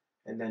while,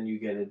 and then you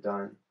get it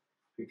done,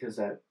 because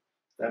that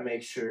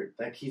makes sure,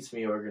 that keeps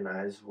me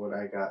organized, what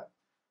I got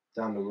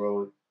down the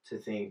road to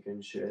think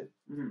and shit.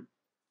 Mm-hmm.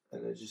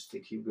 And then just to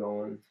keep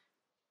going,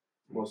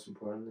 most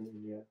importantly,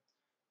 and yeah.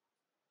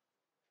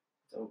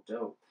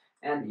 Dope.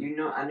 And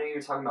I know you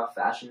were talking about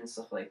fashion and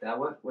stuff like that.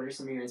 What are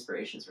some of your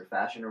inspirations for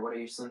fashion, or what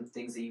are some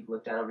things that you've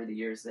looked at over the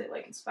years that,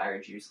 like,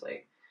 inspired you to,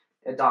 like,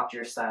 adopt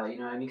your style? You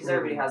know what I mean? Because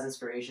everybody has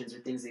inspirations or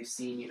things they've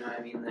seen. You know what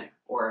I mean?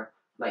 Or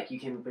like, you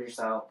can put your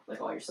style, like,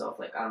 all yourself.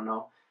 Like, I don't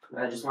know.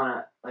 I just want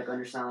to, like,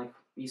 understand, like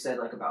you said,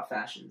 like, about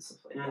fashion and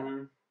stuff like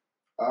that.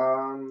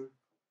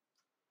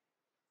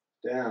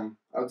 Damn,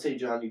 I would say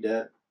Johnny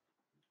Depp.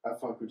 I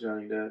fuck with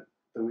Johnny Depp.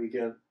 The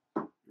Weeknd.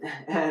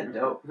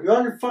 Dope. You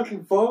on your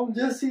fucking phone,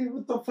 Jesse?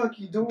 What the fuck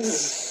you doing?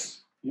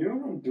 You know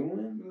what I'm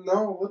doing?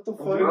 No, what the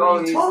fuck? Bro,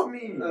 you taught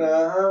me.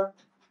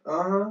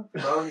 Bro,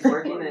 he's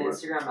working the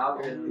Instagram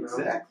algorithm, bro.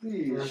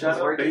 Exactly. Shout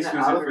out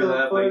Basswizrd for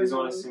that. Like, he's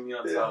want to see me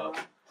on top.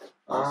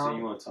 I want to see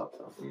you on top,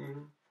 though.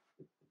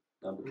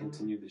 Now, but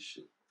continue this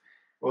shit.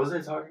 What was I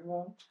talking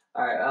about?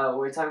 Alright,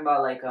 we're talking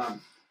about, like,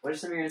 what are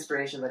some of your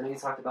inspirations? I know you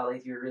talked about,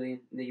 like, you were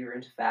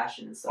into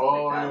fashion and stuff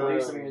like that. What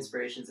are some of your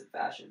inspirations in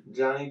fashion?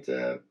 Johnny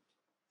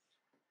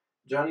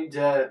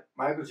Depp,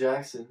 Michael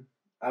Jackson.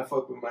 I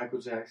fuck with Michael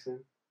Jackson.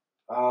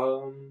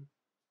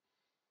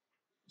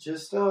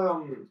 Just, I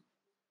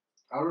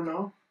don't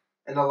know.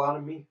 And a lot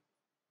of me.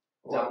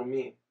 A lot of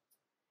me.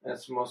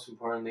 That's most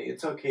importantly.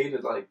 It's okay to,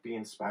 like, be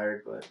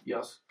inspired, but you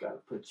also gotta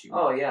put you...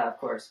 Oh, yeah, of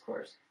course.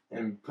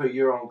 And put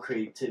your own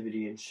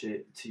creativity and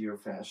shit to your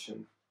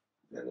fashion.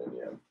 And then,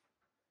 yeah.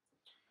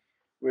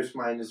 Which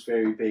mine is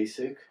very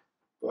basic,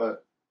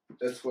 but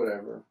that's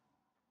whatever.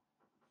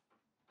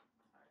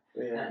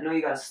 Yeah. I know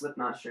you got a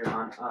Slipknot shirt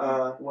on.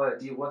 What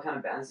kind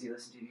of bands do you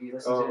listen to? Do you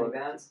listen to any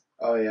bands?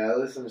 Oh yeah, I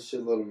listen to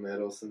shitload of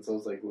metal since I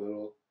was like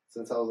little.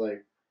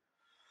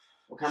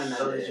 What kind of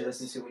metal did you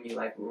listen to when you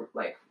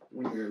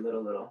when you were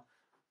little?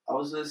 I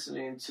was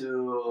listening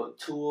to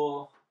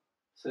Tool,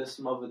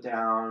 System of a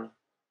Down,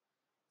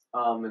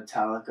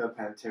 Metallica,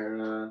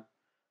 Pantera,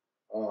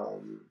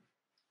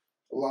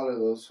 a lot of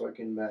those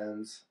fucking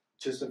bands.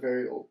 Just a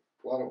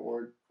lot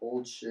of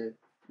old shit.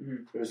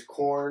 Mm-hmm. There's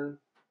Korn.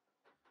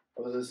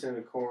 I was listening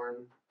to Korn.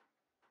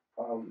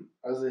 I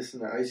was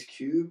listening to Ice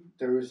Cube.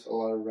 There was a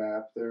lot of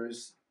rap.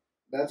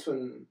 That's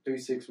when 3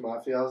 6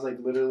 Mafia. I was like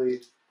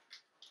literally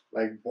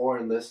like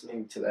born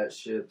listening to that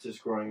shit,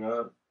 just growing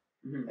up.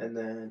 Mm-hmm. And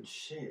then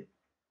shit,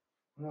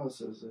 what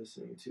else I was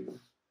listening to?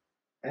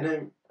 And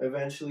then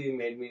eventually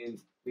made me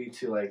lead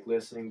to like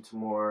listening to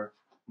more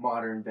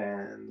modern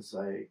bands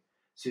like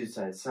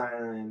Suicide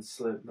Silence,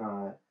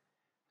 Slipknot.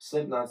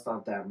 Slipknot's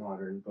not that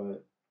modern,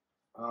 but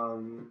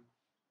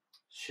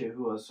shit,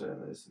 who else did I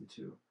listen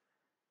to?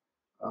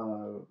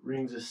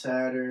 Rings of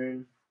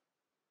Saturn,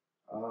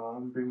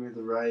 Bring Me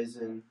the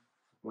Horizon,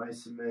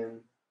 Mice and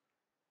Men.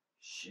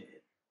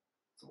 Shit,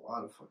 it's a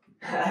lot of fucking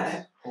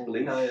bands.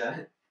 Holy hell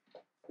yeah.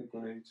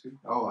 Blink-182.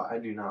 Oh, I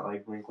do not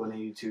like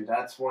Blink-182.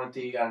 That's one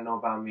thing you gotta know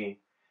about me.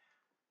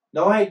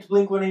 No hate to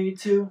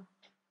Blink-182.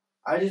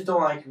 I just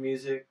don't like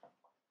music.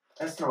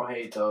 That's no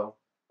hate though.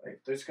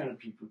 Like, there's gonna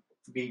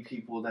be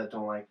people that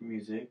don't like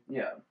music.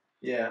 Yeah.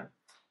 Yeah.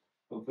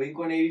 But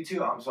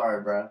Blink-182, I'm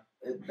sorry, bro.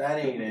 That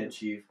ain't it,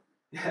 Chief.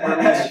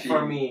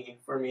 For me.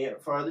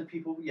 For other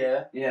people,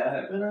 yeah.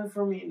 Yeah. But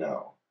for me,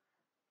 no.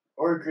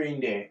 Or Green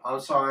Day. I'm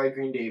sorry,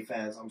 Green Day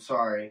fans. I'm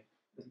sorry.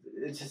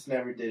 It just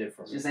never did it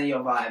for me. Just ain't your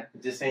vibe.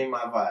 It just ain't my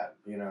vibe.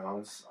 You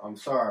know, I'm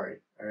sorry.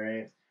 All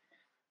right.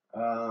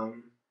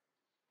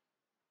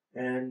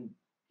 And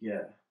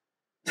yeah.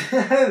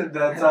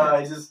 That's how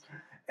I just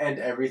end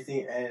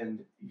everything.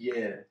 And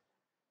yeah.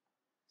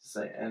 Just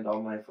like end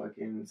all my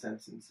fucking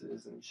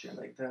sentences and shit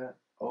like that.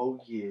 Oh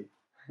yeah.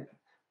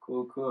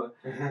 Cool.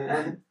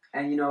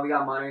 And you know, we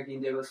got Monarchy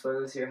and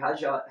Basswizrd here.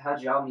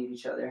 How'd y'all meet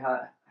each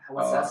other?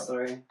 What's that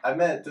story? I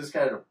met this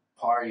guy at a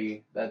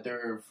party that they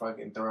were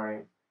fucking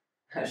throwing.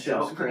 That shit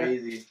was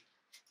crazy.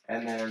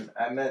 And then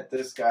I met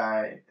this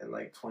guy in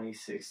like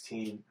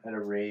 2016 at a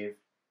rave,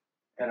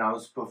 and I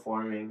was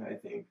performing. I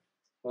think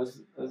was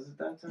it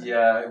that time?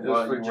 Yeah, It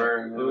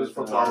was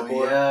for Oh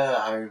hardcore. yeah,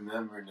 I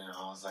remember now.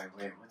 I was like,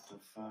 wait, what the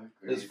fuck?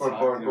 It's for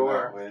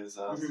hardcore. I was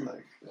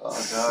like,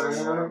 oh god, I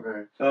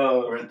remember.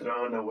 Oh, We're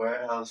throwing a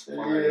warehouse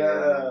party.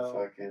 Yeah. And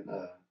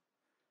fucking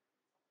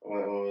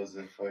what was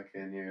it?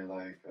 Fucking you're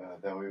like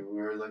that we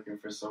were looking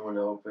for someone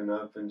to open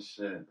up and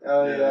shit.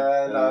 oh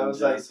yeah. And And I then was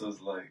Jess like,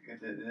 was like,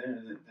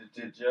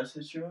 did Jess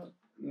hit you up?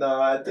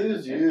 no, I think it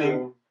was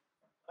you.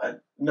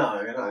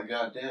 No,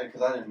 goddamn,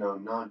 because I didn't know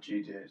no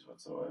GJs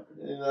whatsoever.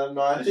 No,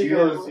 I Did think you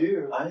it hit was him?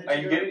 you.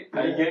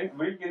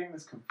 Are you getting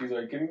this confused?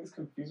 Are you getting this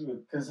confused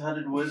with Because how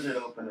did Wizard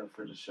open up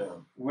for the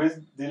show? Wiz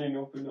didn't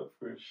open up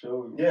for a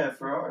show? Yeah,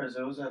 for ours.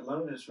 It was at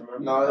Lotus,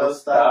 remember? No, that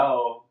was that.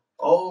 Wow.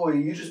 Oh,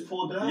 and you just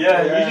pulled out?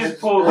 Yeah, he just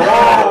pulled Oh.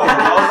 out.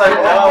 I was like,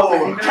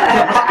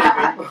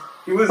 wow.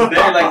 He was there,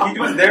 like, he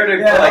was there to,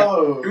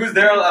 like, he was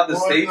there on the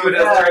stage with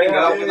us turning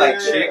up with, like,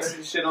 chicks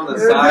and shit on the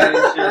side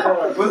and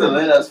shit. It wasn't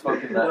lit as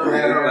fucking that.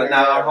 But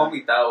now our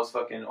homie Thao was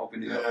fucking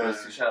opening up for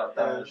us to shout out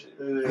Thao and shit.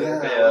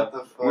 Yeah, what the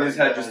fuck? Wiz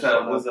had just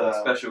shout was out a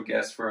Thao. special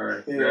guest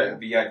for Yeah. our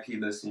VIP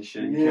list and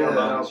shit.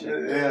 Yeah. And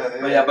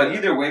shit. But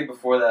either way,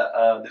 before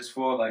that, this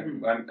fool, like, he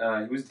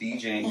was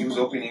DJing. He was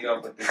opening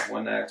up with this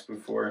one act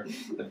before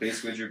the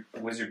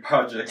Basswizrd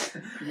project.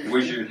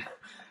 Wizard.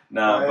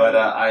 Nah, but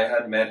I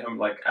had met him,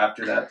 like,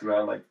 after that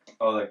throughout, like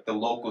the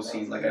local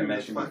scene, like I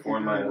mentioned before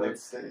in my other.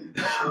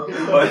 Oh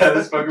yeah,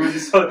 this fucker was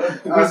just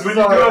was when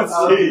you go on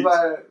stage.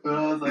 But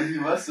I was like, he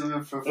must have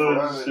been performing.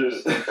 Oh,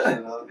 shit.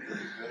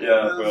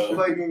 Yeah, That was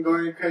fucking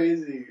going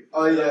crazy.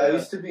 Oh yeah, I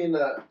used to be in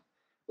a,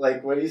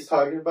 like, what he's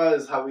talking about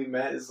is how we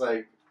met is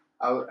like,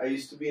 I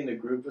used to be in a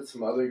group with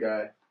some other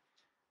guy.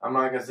 I'm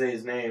not gonna say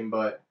his name,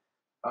 but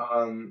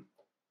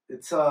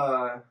it's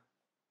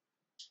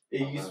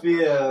it used to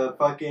be a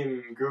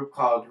fucking group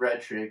called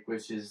Rhetoric,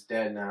 which is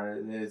dead now.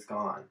 It's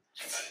gone.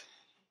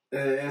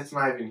 It's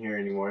not even here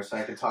anymore, so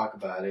I can talk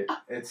about it.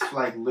 It's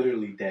like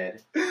literally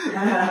dead.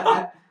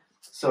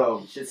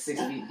 So Shit's 6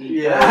 feet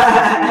deep.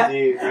 yeah, 6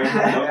 feet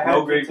deep.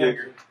 No grave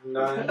digger.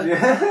 No,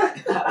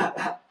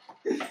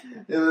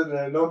 it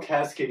was no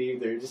casket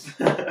either. Just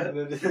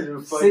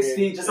 6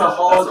 feet, just a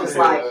hole, just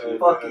like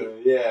fuck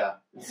it. Yeah,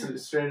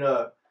 straight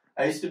up.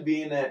 I used to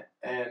be in it,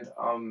 and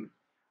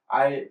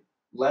I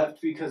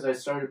left because I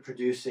started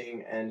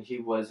producing, and he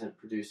wasn't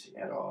producing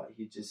at all.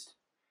 He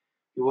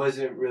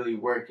wasn't really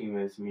working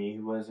with me.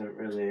 He wasn't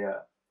really.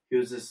 He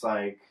was just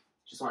like.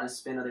 Just want to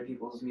spin other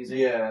people's music.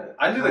 Yeah,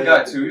 I knew the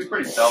guy too. He was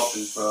pretty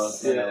selfish, bro.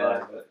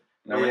 Yeah. But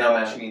no, we're not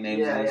mentioning names.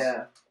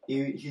 Yeah.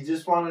 He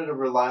just wanted to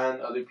rely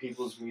on other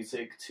people's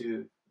music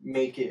to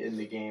make it in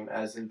the game,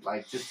 as in,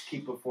 like, just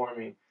keep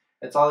performing.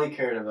 That's all he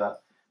cared about.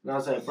 And I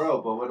was like, bro,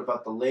 but what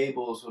about the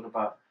labels? What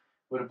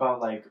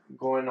about like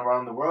going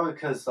around the world?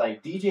 Because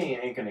like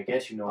DJing ain't gonna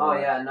get you nowhere. Oh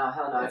yeah, no,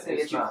 hell no. It's gonna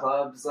get you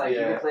clubs, like you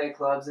can play at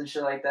clubs and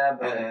shit like that,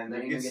 but and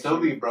then you can still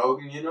be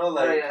broken, you know,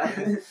 like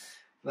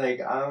like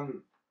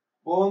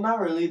well, not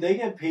really. They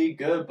get paid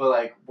good, but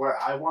like where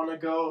I want to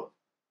go,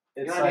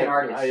 it's you wanna like be an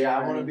artist.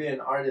 I want to be an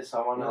artist. I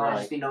want to like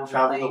just be known for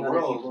travel playing the other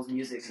world. people's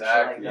music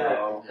Exactly. and shit like that.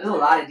 Yeah. There's a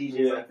lot of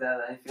DJs like that.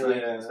 I feel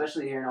like, Yeah.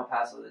 especially here in El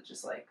Paso, that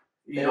just like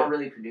they Yeah. don't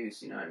really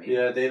produce. You know what I mean?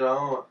 Yeah, they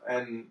don't,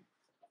 and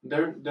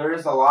there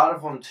is a lot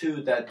of them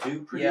too that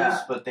do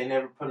produce, but they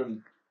never put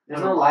them. There's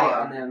no light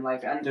on them.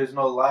 Like There's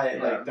no light.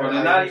 Yeah. Like Or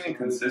they're not even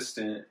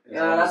consistent.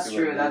 Yeah, that's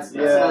true. That's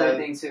another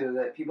thing too.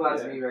 That people have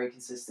to be very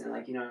consistent.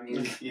 Like, you know what I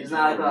mean? There's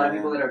not like a lot of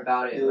people that are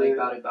about it, like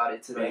about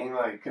it to being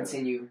like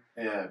continue.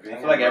 Being I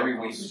feel like every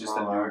week is is just a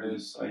new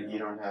artist. week. Like you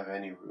don't have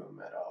any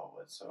room at all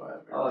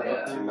whatsoever. Oh,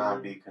 yeah. To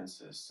not be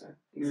consistent.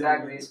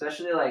 Exactly.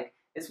 Especially like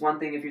it's one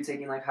thing if you're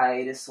taking like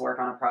hiatus to work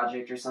on a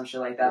project or some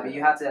shit like that, but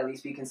you have to at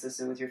least be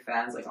consistent with your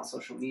fans, like on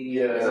social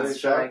media and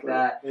shit like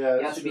that. Yeah,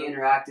 you have to be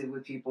interactive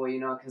with people, you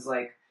know, because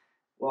like.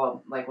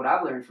 Well, like what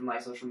I've learned from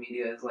like social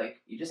media is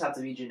like you just have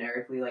to be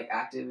generically like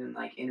active and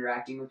like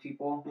interacting with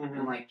people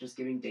and like just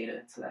giving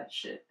data to that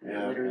shit.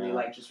 Yeah, Literally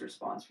like just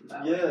response from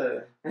that.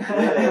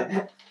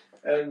 Yeah.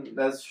 And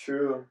that's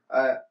true.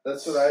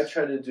 That's what I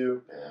try to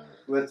do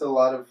with a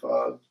lot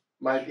of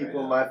my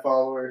people, my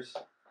followers,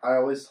 I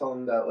always tell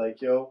them that,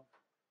 like, yo,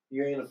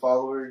 you ain't a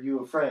follower, you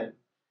a friend.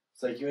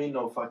 It's like, you ain't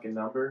no fucking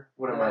number.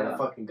 What am I, the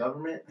fucking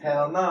government?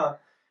 Hell nah,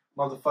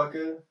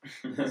 motherfucker.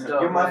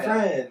 You're my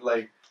friend.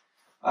 Like,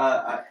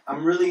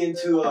 I'm really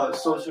into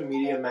social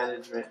media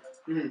management.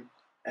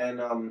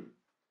 And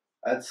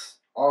that's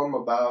all I'm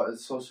about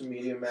is social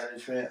media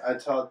management. I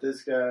taught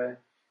this guy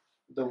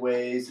the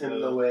ways, him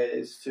the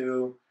ways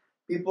too.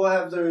 People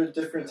have their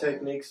different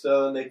techniques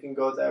though, and they can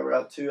go that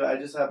route too. I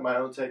just have my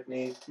own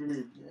technique,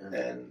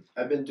 and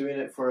I've been doing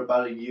it for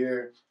about a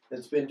year.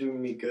 It's been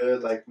doing me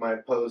good. Like, my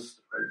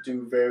posts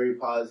do very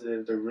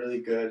positive. They're really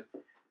good.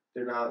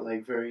 They're not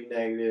like very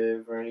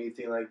negative or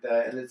anything like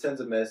that, and it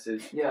sends a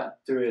message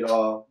through it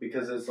all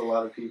because there's a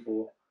lot of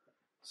people.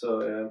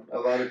 So a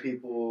lot of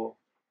people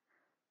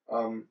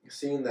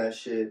seeing that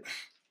shit,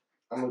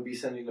 I'm gonna be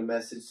sending a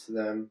message to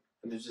them,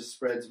 and it just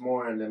spreads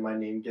more, and then my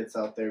name gets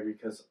out there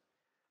because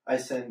I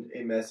send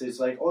a message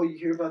like, oh, you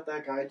hear about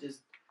that guy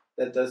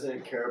that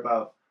doesn't care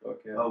about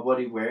what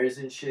he wears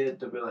and shit?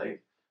 They'll be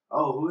like,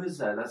 oh, who is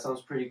that? That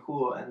sounds pretty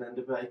cool. And then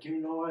they'll be like, you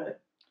know what?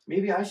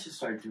 Maybe I should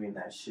start doing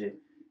that shit.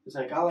 It's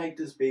like, I like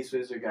this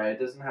Basswizrd guy. It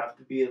doesn't have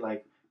to be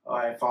like, oh,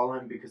 I follow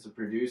him because of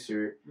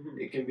producer.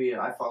 It can be,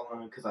 I follow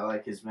him because I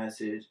like his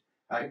message.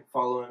 I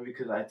follow him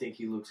because I think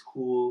he looks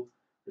cool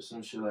or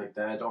some shit like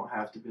that. I don't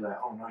have to be like,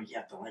 oh, no, you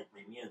have to like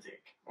my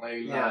music. Like,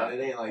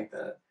 it ain't like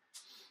that.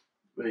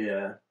 But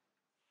yeah.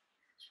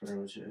 Pretty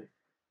much it.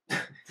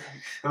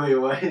 Wait,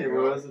 what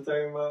was it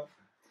talking about?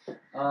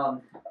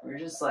 We're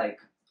just like,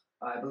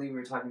 I believe we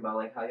were talking about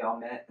like how y'all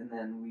met, and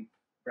then we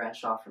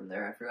branched off from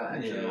there. I forgot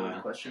actually what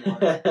the question was.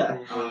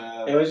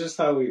 It was just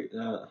how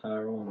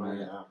everyone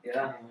met.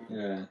 Yeah.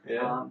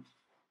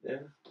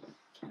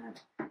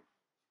 I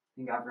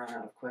think I've run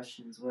out of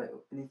questions. What?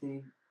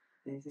 Anything,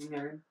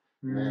 Aaron?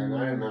 Man,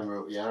 I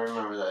remember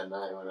that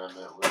night when I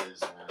met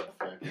Wiz, man.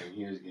 Fucking,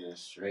 he was getting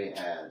straight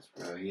ass,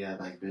 bro. He had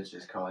like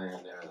bitches calling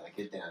in, they were like,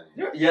 get down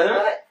here. Yeah, they're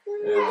like,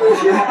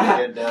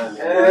 get down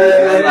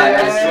here.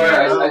 I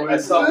swear, I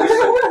saw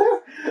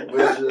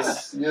Wiz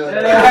just, No,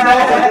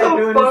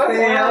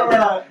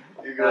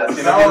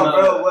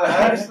 bro, what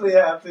actually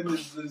happened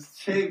is this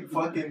chick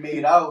fucking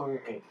made out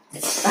with me.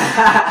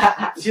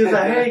 She was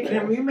like, hey,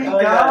 can we make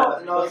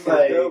out? And I was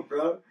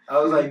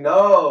like,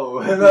 no.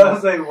 And I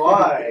was like,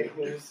 why?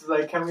 And she's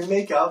like, can we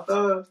make out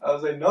though? I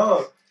was like,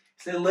 no.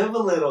 She said, live a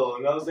little.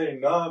 And I was like,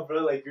 no,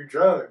 bro, like, you're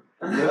drunk.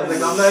 And I was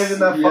like, I'm not even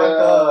that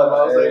fucked up.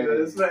 I was like,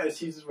 this way. And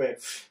she just went,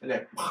 and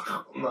then,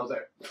 and I was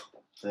like,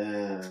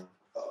 damn.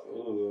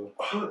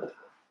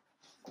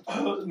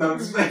 No, I'm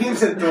just making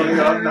it doing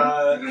I'm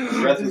not.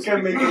 She just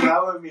kept making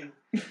out with me.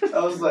 I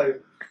was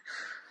like,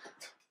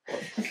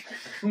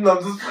 no,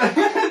 I'm just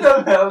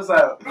I was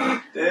like,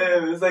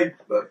 damn, it's like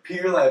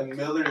pure like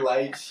Miller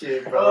Lite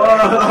shit, bro. I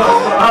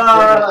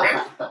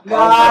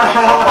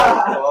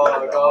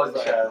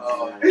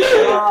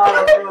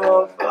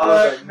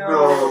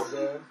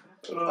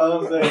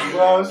was like,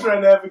 bro, I was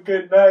trying to have a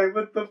good night.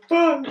 What the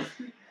fuck?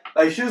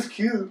 Like, she was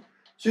cute.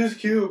 She was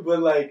cute, but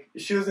like,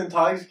 she was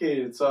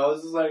intoxicated. So I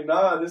was just like,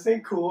 nah, this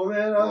ain't cool,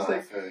 man. I was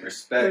like,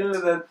 respect.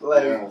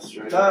 Nah.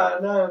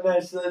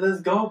 She's like,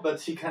 let's go. But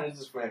she kind of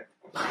just went,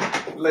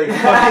 like, fucking,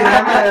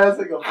 I was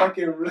like a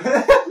fucking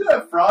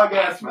frog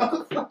ass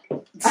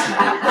motherfucker.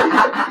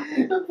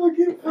 A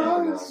fucking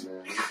frog. Man,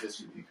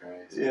 this would be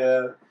crazy.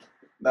 Yeah.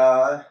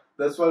 Nah,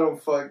 that's why I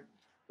don't fuck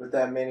with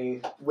that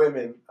many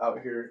women out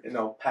here in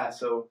El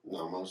Paso.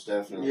 No, most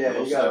definitely. Yeah,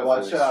 you gotta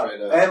watch out.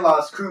 And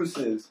Las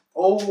Cruces.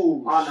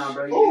 Oh no,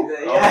 bro, you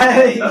do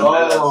that.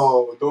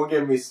 Oh, don't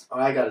get me.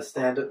 I gotta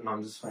stand up. No,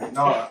 I'm just fine.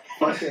 No,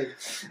 fucking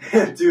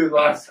dude,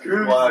 Las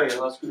Cruces. Why?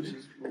 Las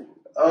Cruces.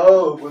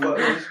 Oh,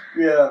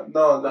 yeah,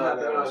 no,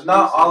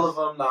 not all of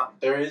them. Not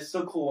there is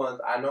some cool ones.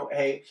 I know.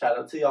 Hey, shout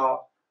out to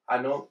y'all. I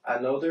know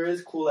there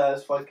is cool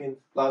ass fucking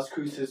Las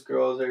Cruces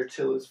girls. They're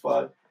chill as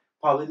fuck,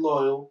 probably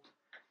loyal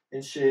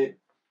and shit.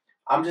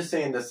 I'm just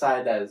saying the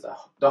side that is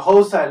the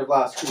whole side of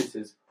Las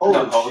Cruces.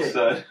 Holy shit.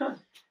 Side.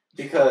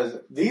 Because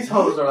these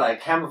hoes are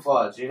like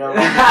camouflage, you know?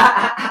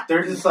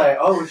 They're just like,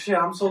 oh shit,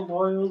 I'm so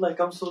loyal, like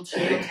I'm so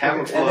chill.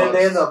 And then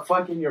they end up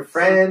fucking your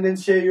friend and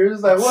shit. You're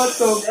just like, what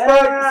the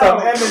fuck? Some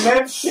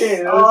Eminem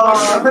shit.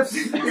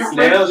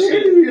 Snail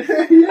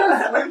shit.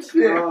 Yeah, Slim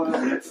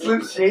shit.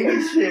 Slim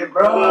Shady shit,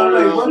 bro.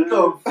 Like, what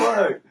the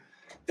fuck?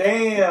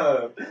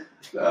 Damn.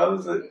 I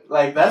was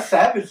like, that's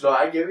savage though.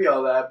 I give you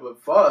all that,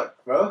 but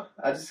fuck, bro.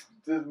 I just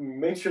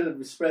make sure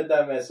to spread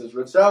that message.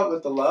 Watch out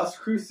with the Las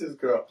Cruces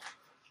girl.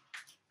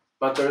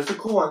 But there's the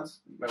cool ones.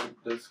 Remember,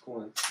 there's the cool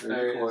ones.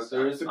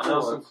 There's the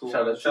cool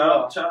ones.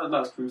 Shout out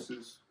Las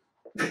Cruces.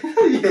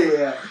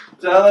 Yeah.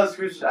 Shout out Las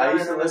Cruces. I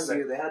used to listen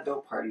to They had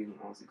dope parties when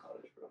I was in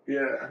college, bro.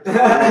 Yeah.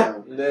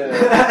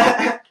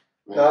 Yeah.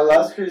 No,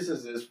 Las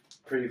Cruces is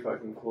pretty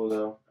fucking cool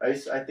though. I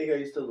think I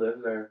used to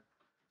live there.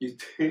 You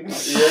think?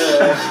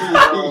 Yeah.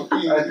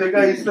 I think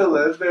I used to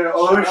live there.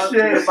 Oh shit!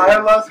 Am I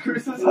at Las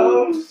Cruces'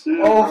 home?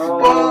 Oh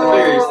fuck! I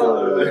think I used to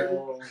live there.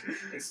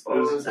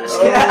 Exposed. Oh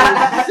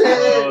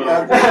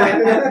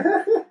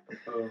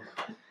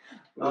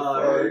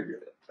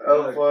shit!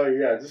 Oh fuck!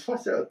 Just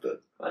watch out the.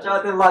 Watch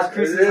out them Las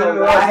Cruces.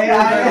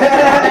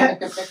 Yeah,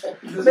 There's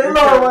There's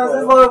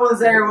little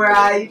ones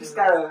everywhere. You just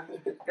gotta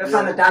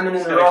find the diamond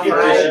in the rough. Keep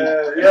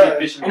Yeah.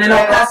 fishing. And then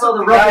El Paso,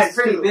 the rough is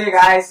pretty big,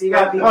 so you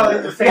gotta be. You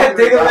gotta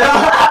dig them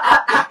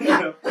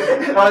out.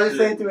 I was just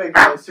saying to make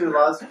guys too.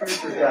 Las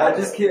Cruces. I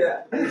just kidding.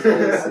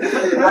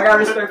 I got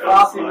respect for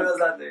all females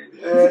out there.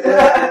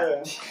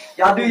 Yeah.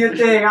 Y'all do your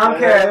thing. I don't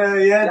care.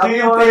 Yeah, Y'all do be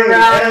your going thing.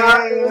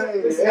 around.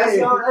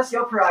 Hey. That's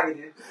your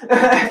prerogative.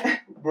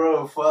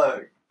 Bro,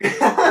 fuck.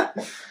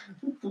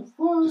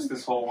 Just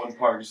this whole one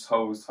part, just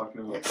hoes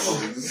talking about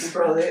hoes.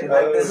 Bro,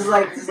 this is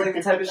like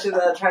the type of shit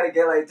that I try to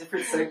get like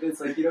different segments,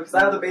 like because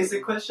I have the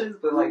basic questions,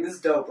 but like this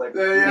is dope. Like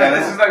Yeah,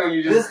 this is like when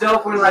you just. this is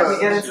dope when like we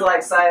get into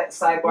like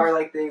sidebar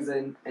like things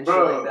and shit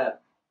Bro. like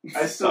that.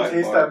 I still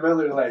taste Sidebar. that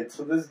Miller Lite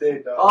to this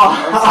day, dog. Oh.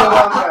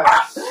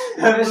 I'm still on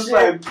that. I'm just Shit.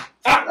 like,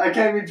 I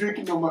can't be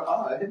drinking no more.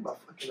 Oh, I hit my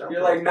fucking elbow.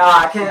 You're like, nah,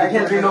 I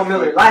can't drink no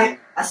Miller Lite.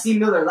 I see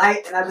Miller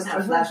Lite and I just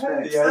have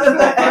flashbacks.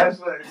 Yeah,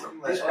 it's like flashbacks.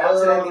 I'm like, Just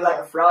bouncing at me like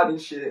a frog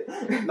and shit.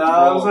 Nah,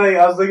 I was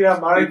looking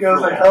at Monarchy. I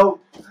was like,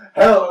 help.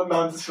 No,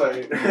 I'm just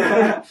fucking.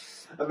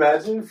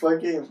 Imagine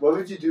fucking. What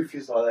would you do if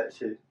you saw that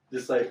shit?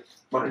 Just like,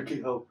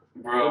 Monarchy, help.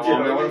 Bro, Okay,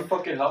 I would have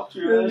fucking helped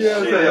you. Yeah, I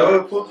was like, I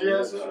would've pulled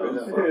your ass Yeah,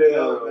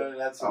 up. Yeah,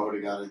 that's I would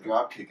have got a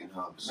drop kicking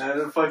hubs.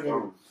 Man,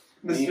 fucking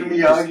Mr. Me,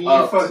 Miyagi, just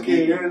up,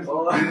 fucking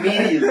Oh.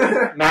 immediately.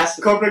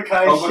 Massive. Cobra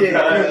Kai Cobra shit.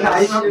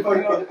 Kai.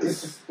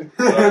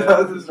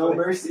 That was No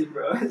mercy,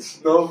 bro.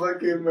 no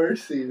fucking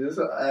mercy. Just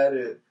at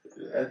it.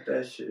 At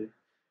that shit.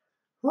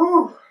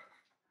 Whew.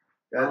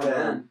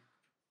 Goddamn.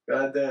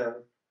 Goddamn.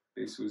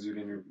 Basswizrd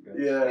Interview, guys.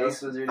 Yeah.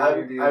 Basswizrd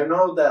Interview. I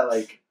know that,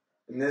 like,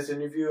 in this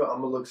interview,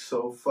 I'm gonna look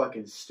so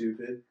fucking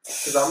stupid.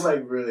 Because I'm,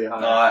 like, really high.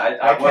 No,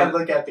 I can't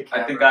look at the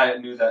camera. I think I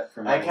knew that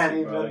from. I can't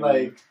even,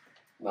 like,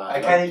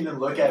 I can't even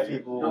look at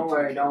people. Don't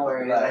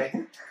worry. Like,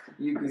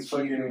 You it's can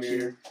fucking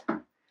weird.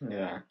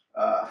 Yeah.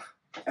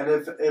 And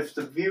if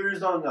the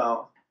viewers don't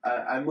know,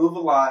 I move a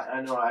lot.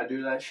 I know I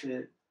do that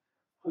shit.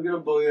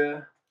 Hoogada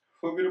booga.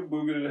 Hoogada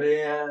boogada.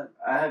 Yeah,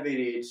 I have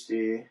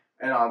ADHD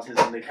and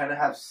autism. They kind of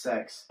have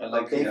sex. I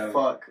like they to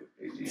fuck,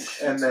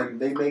 and then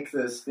they make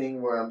this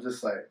thing where I'm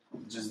just like,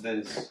 just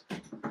this.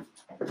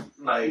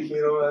 you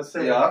know what I'm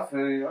saying? Yeah, I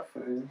feel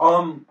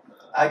you.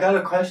 I got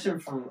a question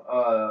from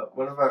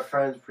one of our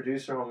friends,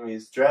 producer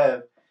homies,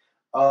 Drev.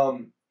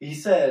 He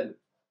said,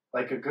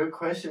 like, a good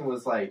question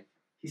was like,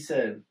 he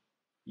said,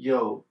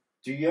 "Yo,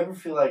 do you ever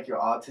feel like your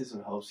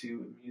autism helps you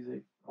with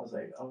music?" I was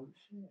like, "Oh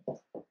shit,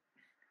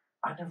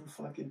 I never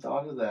fucking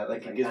thought of that.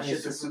 Like, it gives me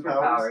shit's the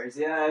superpowers."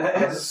 Yeah.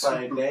 I was just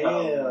like, "Damn,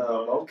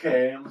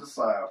 okay." I'm just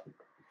like,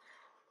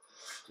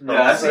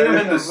 Yeah, I've seen him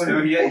in the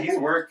studio. His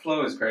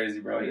workflow is crazy,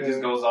 bro. He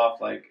just goes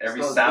off like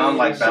every Starts sound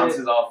like beating bounces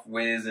shit. off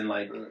whiz and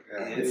like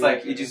it's Yeah.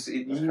 like he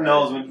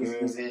knows when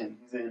he's in.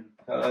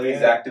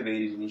 He's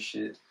activated and he's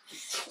shit.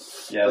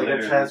 Yeah, Like a literally,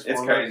 it's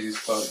transformer. crazy as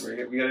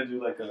fuck. We gotta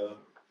do like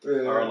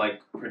our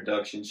like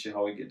production shit,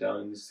 how we get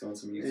down and just doing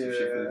some YouTube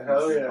shit. For the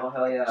hell future. yeah. Oh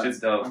hell yeah. Shit's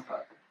dope.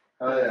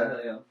 Oh yeah,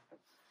 Hell yeah.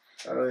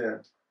 oh yeah.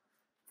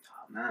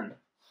 Oh man.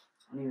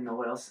 I don't even know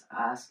what else to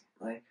ask.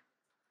 Like.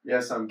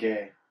 Yes, I'm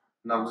gay.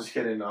 No, I'm just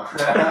kidding. No, I'm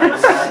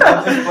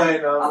just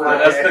playing. No, I'm not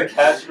That's gay. the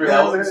catchphrase.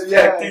 I was Yeah.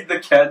 expecting the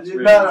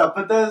catchphrase. No,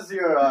 put that as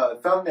your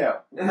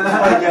thumbnail. Just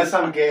like, yes,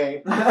 I'm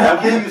gay.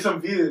 I'll give you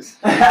some views.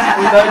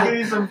 I'll give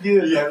you some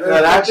views.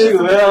 That actually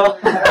will.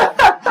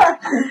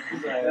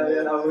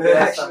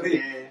 Yes, I'm Actually,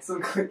 gay.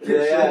 some quick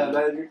Yeah,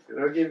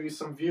 that'll give you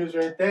some views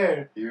right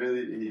there. He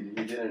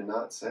didn't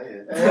not say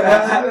it.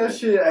 Yeah, that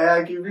shit.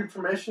 I give you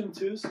permission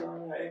too,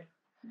 so hey.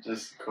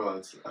 Just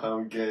quotes.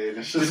 I'm gay.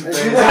 It's just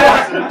Just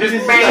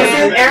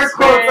air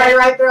quotes like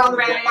right there on the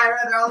right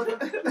there on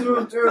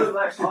the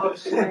like oh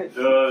shit.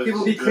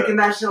 People be clicking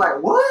that shit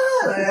like what?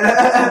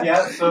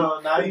 Yeah,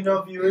 so now you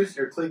know, viewers,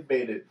 you're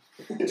clickbaited.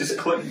 Just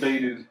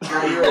clickbaited.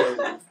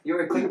 Now you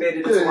were clickbaited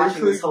into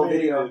watching this whole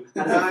video.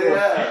 How does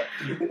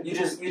it feel?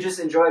 Yeah. You just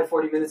enjoyed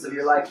 40 minutes of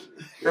your life.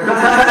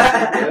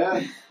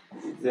 Yeah.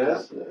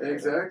 Yeah.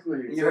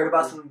 Exactly. You heard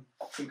about some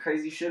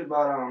crazy shit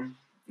about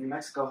New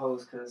Mexico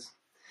hoes, cause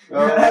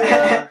Oh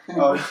yeah.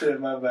 Oh shit,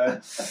 my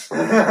bad.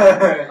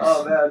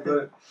 oh man,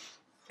 but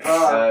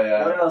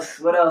yeah.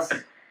 what else?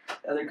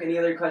 Any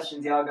other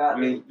questions y'all got? I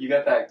mean, you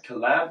got that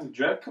collab with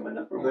Drev coming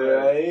up or what?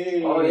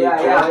 Hey. Oh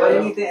yeah. But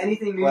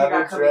anything new you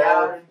got coming Drev.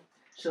 out and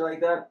shit like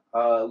that?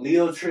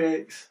 Leo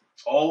Tricks.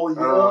 Oh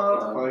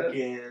yeah.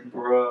 Fucking.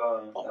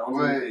 Bruh. That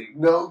was Wait,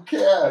 no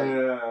cap.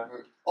 Yeah.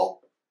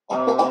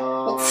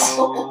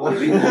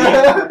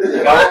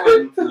 Got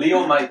with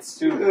Leo Mites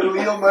too.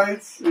 Leo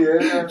Mites.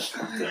 Yeah.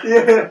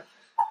 Yeah.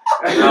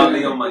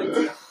 Leo Mites.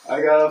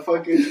 I got a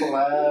fucking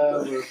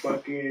collab with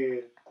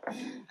fucking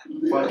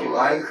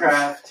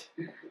Minecraft,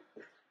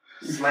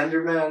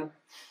 Slenderman.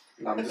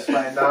 No, I'm just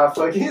playing. Nah,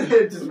 fucking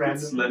just random.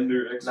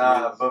 Slender X.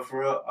 Nah, but for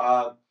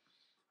real,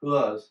 who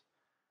else?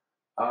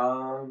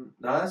 No,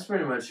 that's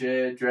pretty much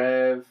it.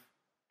 Drev,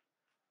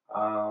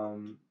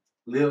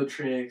 Leo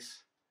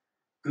Tricks,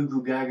 Goo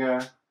Goo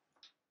Gaga,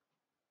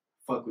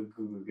 fuck with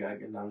Goo Goo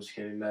Gaga. No, I'm just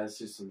kidding. That's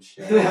just some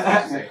shit.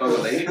 Fuck with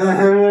Lady?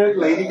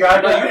 Lady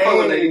Gaga. No, you fuck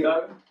with Hey. Lady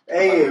Gaga?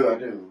 Hey, I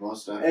do.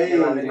 Most definitely. hey,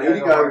 Lady Lady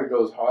Gaga Gaga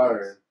goes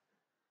hard.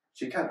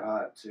 She kind of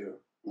hot too.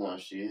 No,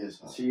 she is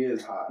hot. She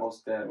is hot.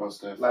 Most dead.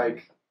 Most definitely.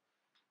 Like,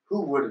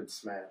 who wouldn't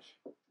smash?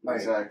 Like,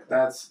 Exactly.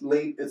 that's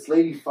late. It's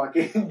Lady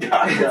fucking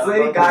Gaga. It's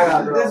Lady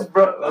Gaga, bro. This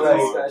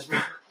bro, That's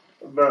like,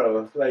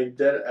 bro, like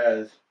dead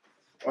ass.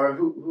 Or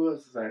who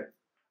else is that?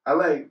 I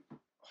like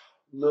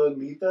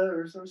Lolita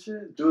or some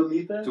shit. Dua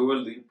Lipa. Dua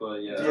Lipa,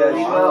 yeah. Yeah,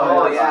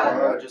 Oh,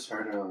 yeah. I just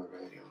heard her on the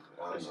radio.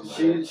 I don't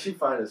know. She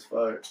fine as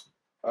fuck.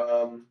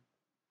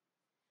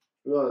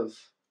 Who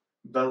else?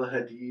 Bella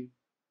Hadid.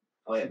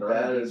 Oh yeah, She Bella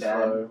bad Hadid, as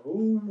bad. fuck.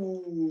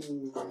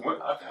 Ooh.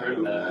 What? I've heard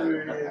of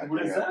that.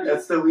 What is that?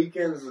 That's the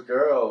Weeknd's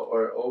girl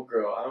or old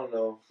girl. I don't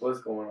know what's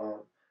going on.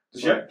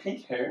 Does she have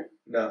pink hair?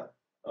 No,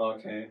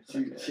 Okay.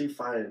 she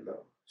fine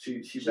though.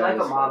 She She's bad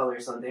like a as model fuck.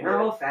 or something. Her Yeah.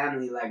 whole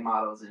family like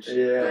models and shit.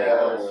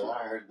 Yeah.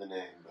 I heard the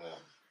name, but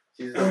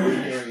She's the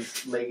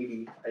Weeknd's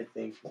lady, I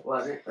think.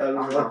 Was it? I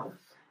don't know.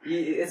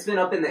 It's been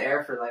up in the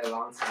air for like a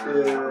long time. I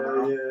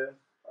don't know.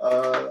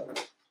 Yeah.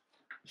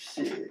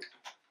 Shit.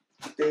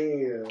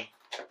 Damn.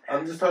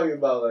 I'm just talking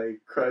about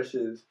like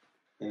crushes.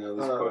 You know,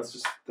 this part's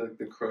just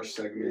the crush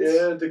segments.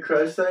 Yeah, the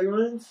crush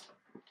segments.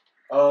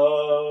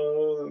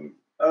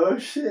 Oh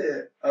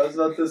shit. I was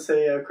about to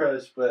say a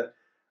crush, but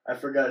I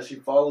forgot she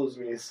follows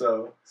me,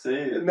 so. Say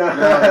it.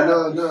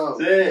 No. no.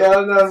 Say it.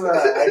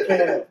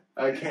 No.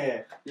 I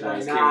can't. You're No, like,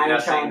 just nah, kidding. I You're ain't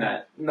not saying trying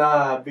that.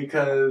 Nah,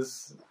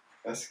 because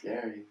That's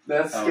scary.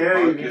 that's Oh,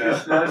 scary fuck yeah.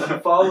 because now she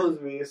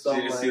follows me, so So you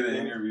I'm didn't like, see the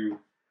interview.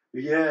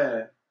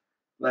 yeah.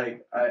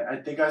 Like, I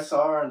think I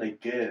saw her on a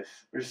GIF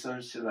or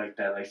some shit like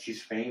that. Like,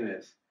 she's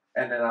famous.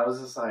 And then I was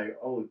just like,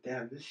 oh,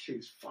 damn, this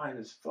chick's fine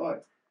as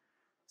fuck.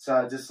 So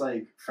I just,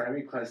 like, friend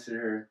requested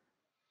her.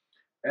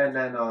 And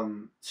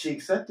then she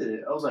accepted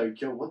it. I was like,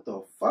 yo, what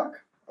the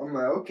fuck? I'm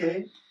like,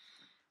 okay.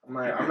 I'm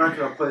like, I'm not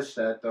going to push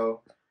that,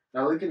 though.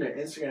 Now, looking at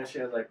her Instagram, she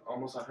had, like,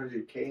 almost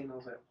 100K. And I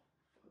was like,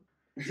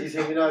 she's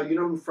hanging out. You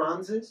know who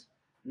Franz is?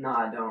 No,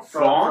 I don't.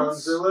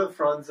 Franz? Franzilla?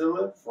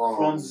 Franzilla.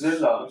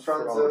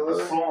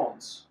 Franzilla?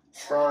 France.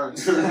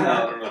 Franz.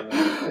 No.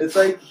 It's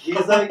like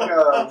he's like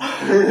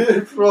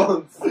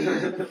Franz.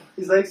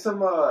 He's like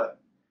some I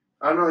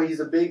don't know. He's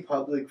a big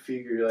public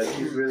figure. Like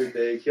he's really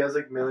big. He has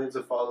like millions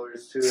of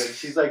followers too, and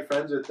she's like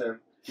friends with him.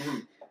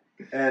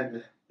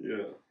 And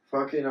Yeah.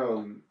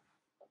 fucking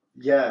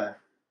yeah.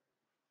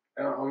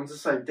 And I'm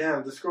just like,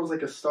 damn, this girl's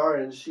like a star,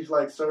 and she's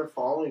like started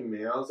following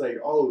me. I was like,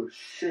 oh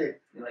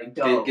shit. You're like,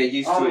 dope. Get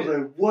used I to was it.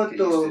 like, what Get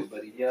used to the it,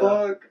 buddy. Yeah.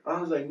 fuck? I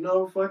was like,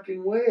 no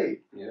fucking way.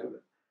 Yeah.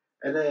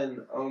 And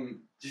then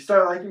she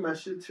started liking my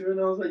shit too, and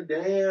I was like,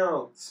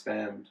 damn.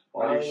 Spammed.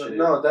 All your shit.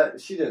 No,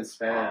 that she didn't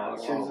spam.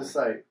 Oh, she was just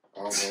like,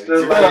 Oh, just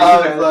man. like, I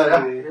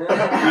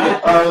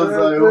was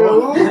like,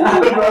 bro,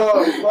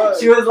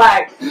 She was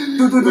like, like,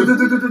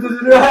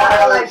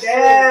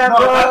 damn, no,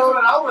 that's bro.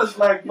 what I was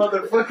like,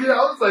 motherfucker.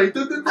 I was like,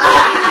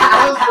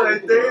 I was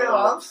like, damn,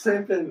 I'm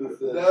simping.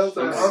 I was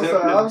like, I'm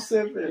sorry, I'm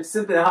simping. You're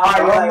simping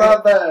hard. I'm Like,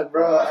 not bad,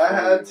 bro. I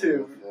had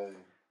to,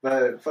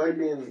 but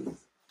fucking.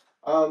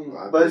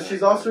 But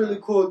she's also really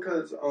cool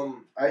because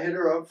I hit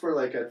her up for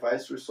like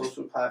advice for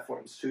social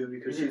platforms too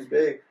because she's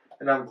big,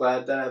 and I'm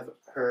glad that I have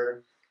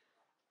her,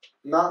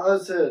 not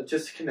as a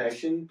just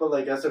connection, but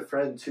like as a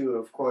friend too,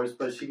 of course.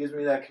 But she gives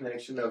me that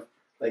connection of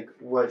like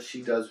what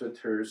she does with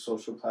her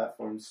social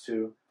platforms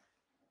too,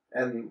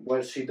 and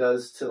what she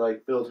does to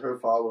like build her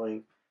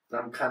following. And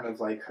I'm kind of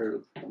like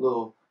her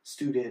little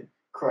student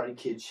Karate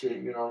Kid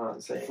shit, you know what I'm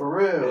saying? For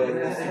real.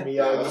 Yeah, Mr.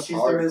 Miyagi. That's She's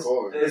the Miss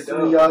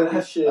hardcore.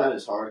 Miyagi shit. That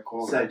is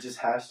hardcore. So I just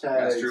hashtags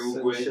Master and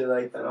Oogway. shit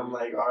like that. I'm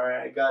like,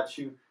 alright, I got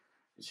you.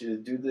 You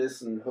should do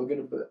this and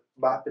hoogada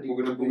boppity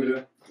Boogada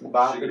boogada.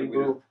 boppity Shiggity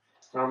boo.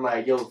 And I'm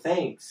like, yo,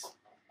 thanks.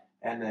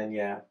 And then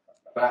yeah,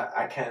 but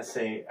I can't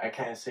say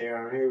her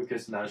on here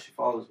because now she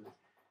follows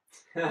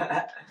me.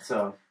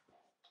 So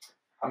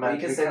I'm you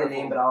can say the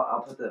name, but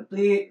I'll put the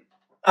bleep.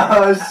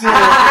 Oh shit!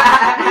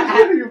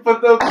 You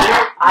put the.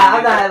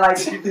 I'm not like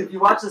if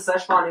you watch the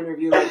Szechuan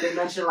interview, like they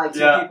mentioned like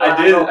two Yeah,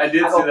 people. I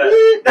did see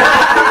that.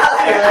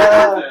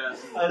 Yeah.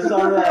 I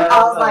saw that. I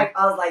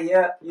was like,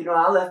 yeah, you know,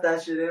 I left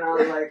that shit in. I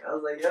was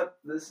like, yep,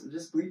 this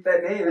just bleep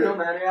that name. It don't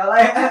matter. I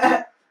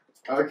like.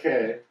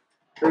 Okay,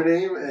 her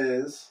name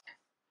is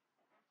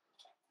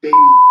Baby.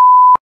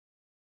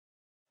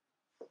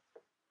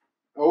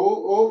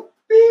 Oh,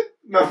 beep.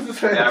 No, I'm just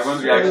saying. Yeah,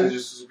 everyone's reaction is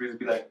just to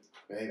be like,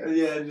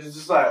 Yeah,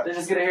 just like. They're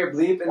just gonna hear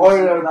bleep and Oh,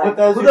 just yeah, be like, put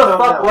that who shit the down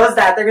fuck now. was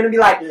that? They're gonna be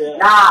like, Yeah.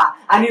 nah,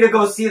 I need to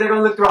go see. They're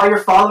gonna look through all your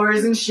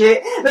followers and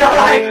shit. They're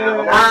like,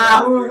 Yeah.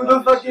 nah, who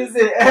the fuck is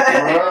it?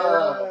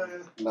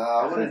 Nah,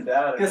 I wouldn't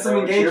doubt it. Get some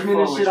bro. engagement and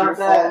With shit your off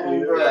that.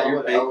 following, bro, Yeah, I you're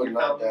would big,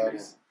 not doubt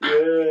it.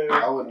 Yeah.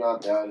 I would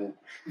not doubt it.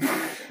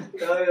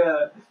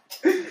 Oh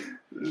yeah.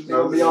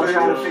 They'll be all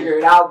trying to figure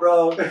it out,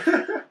 bro.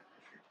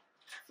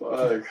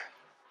 Fuck.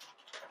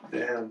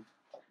 Damn.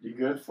 You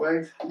good,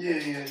 Flex?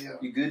 Yeah.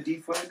 you good,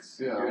 D-Flex?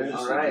 Yeah, I was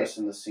just Alright.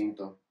 addressing the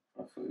cinto.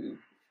 I feel you.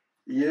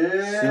 Yeah.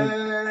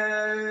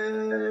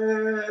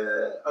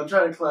 I'm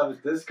trying to collab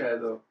with this guy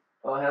though.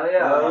 Oh hell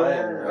yeah! Oh,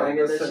 Yeah, gotta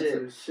get that Send shit.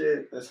 some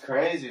shit. It's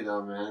crazy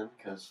though, man.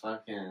 Cause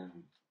fucking,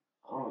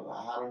 I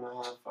don't know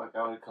how the fuck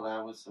I would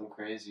collab with some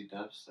crazy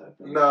dubstep.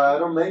 No, I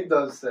don't make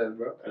dubstep,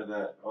 bro. Or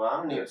that. Well, I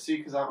don't even see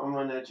because I'm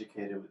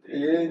uneducated with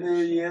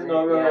it.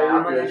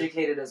 I'm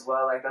uneducated as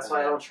well. Like that's why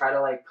I don't try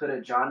to like put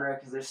a genre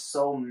because there's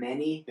so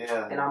many.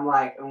 Yeah. And I'm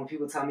like, and when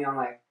people tell me, I'm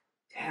like,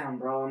 damn,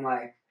 bro. I'm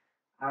like,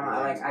 I don't know,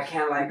 like I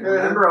can't like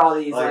remember all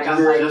these. Like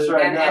I'm like,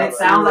 and it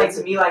sounds like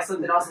to me like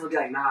something else, and they'll be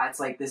like, nah, it's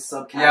like this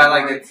subcategory. Yeah,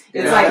 like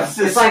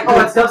it's like oh,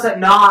 it's dubstep.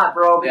 Nah,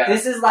 bro, but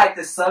this is like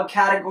the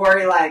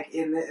subcategory. Like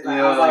in the, like,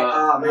 I was like,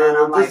 oh man,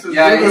 I'm like, is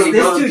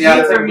this too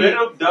deep for me?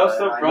 Rhythm,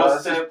 dubstep,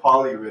 bro,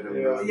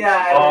 polyrhythm.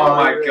 Yeah. Oh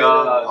my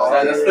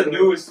god, that's the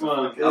newest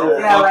one.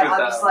 Yeah, like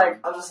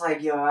I'm just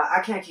like, yo,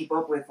 I can't keep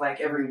up with like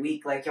every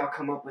week. Like y'all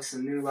come up with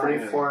some new like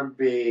Freeform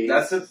beats.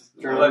 That's it.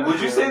 Like, would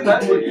you say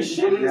that's what your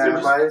shit is? Yeah,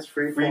 mine's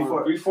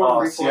freeform.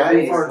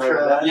 Freeform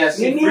track. Yeah,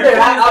 see, me neither.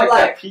 I'm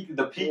like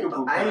the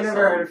peekaboo. I ain't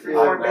never heard of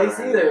freeform bass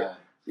either.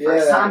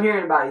 First time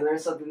hearing about it, you learn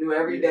something new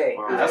every day.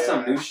 That's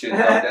some new shit.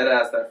 That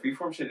ass, that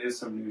freeform shit is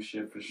some new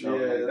shit for sure.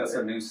 Yeah, like, that's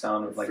a new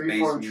sound of like bass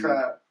freeform music.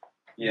 trap.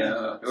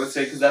 Yeah, I would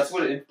say because that's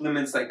what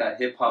implements like that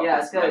hip hop. Yeah,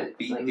 it's got like,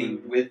 beat like,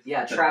 thing with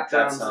trap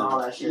drums and all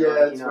that shit. Yeah,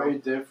 like, it's very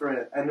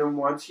different. And then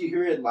once you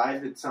hear it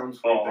live, it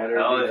sounds way better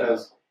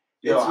because.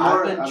 Yo, It's more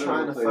I've been out of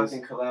trying the to place.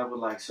 fucking collab with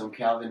like some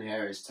Calvin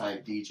Harris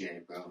type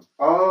DJ, bro.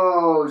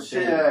 Oh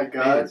shit! Yeah, I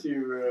got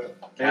you, bro.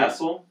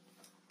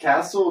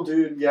 Castle.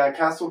 Dude. Yeah,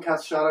 Castle.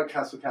 Shout out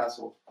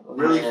Castle.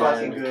 Really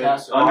fucking good.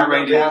 Castle.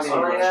 Underrated. Castle,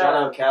 bro. Oh, yeah. Shout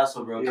out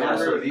Castle, bro. Yeah,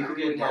 Castle, bro. if you could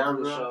get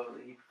down, bro.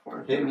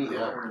 Hit me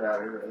up.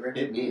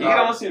 Hit me He can up.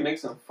 honestly make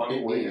some fun Hit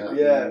me waves. up.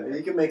 Yeah,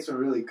 he can make some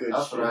really good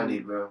That's shit. what I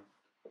need, bro.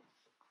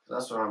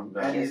 That's what I'm And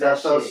about. he's that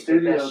at the shit,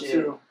 studio that shit.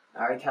 too.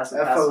 Alright, Castle,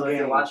 FL if you're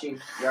gang. watching,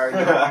 you already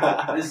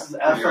know. This is You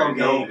FL already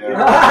know, gang.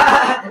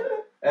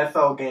 yeah.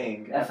 FL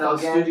gang. FL gang.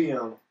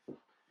 Studio.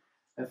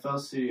 FL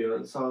Studio.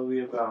 That's all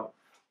we about.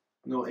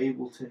 No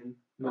Ableton.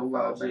 No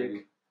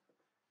Logic.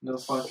 No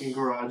fucking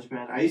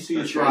GarageBand. I used to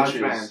use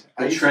GarageBand.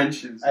 The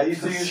trenches. I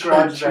used to use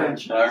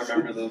GarageBand. I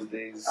remember those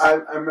days. I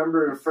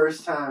remember the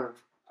first time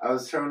I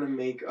was trying to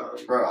make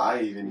Bro,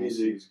 I even used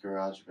to music. use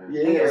GarageBand.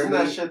 Yeah, Isn't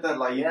that dude. shit that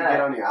like you Yeah. can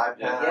get on your iPad?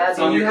 Yeah, It's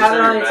dude, on you your- have it it's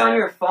on on, your it's on Mac.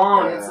 your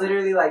phone. Yeah. It's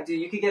literally like, dude,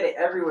 you could get it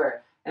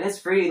everywhere. And it's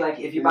free, like,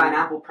 if you buy an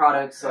Apple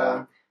product,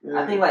 so...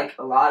 I think like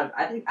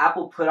I think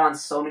Apple put on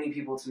so many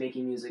people to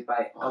making music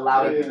by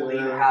allowing people to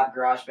even have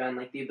GarageBand,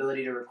 like the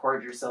ability to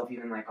record yourself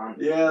even like on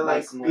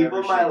like some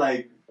people whatever might shit.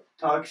 like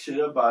talk shit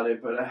about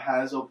it, but it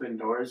has opened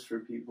doors for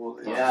people.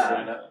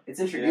 Yeah. It's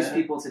introduced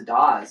people to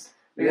DAWs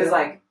because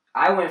like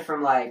I went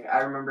from like I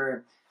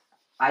remember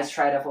I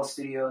tried FL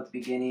Studio at the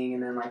beginning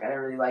and then like I didn't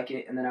really like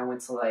it and then I went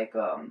to like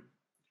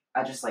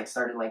I just like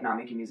started like not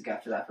making music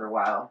after that for a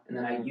while and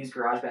then I used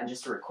GarageBand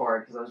just to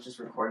record because I was just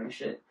recording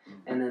shit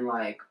and then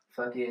like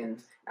fucking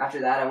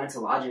after that I went to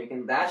Logic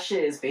and that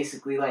shit is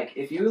basically like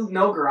if you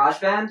know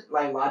GarageBand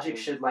like Logic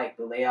should like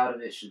the layout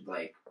of it should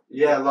like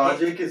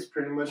Logic is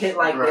pretty much hit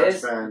like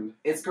this. GarageBand.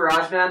 It's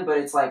GarageBand but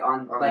it's like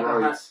on like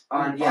roids.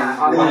 on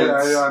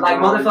roids. like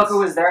motherfucker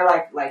was there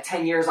like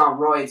 10 years on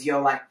roids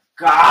yo like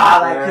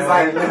God like cause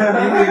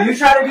like if you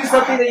try to do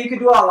something that you could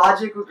do on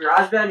Logic with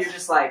GarageBand you're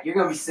just like you're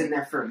gonna be sitting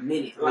there for a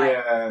minute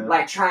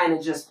like trying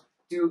to just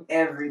do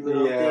every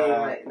little thing.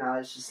 Like, no,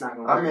 it's just not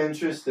gonna work. I'm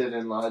interested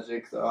in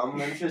Logic though.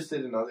 I'm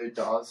interested in other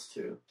DAWs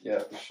too. Yeah,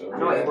 for sure. I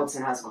know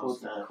Ableton has cool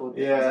things.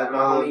 Yeah,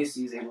 I used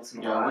to use Ableton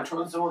a Yeah, lot. which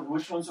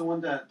one's the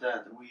one that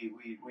we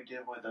did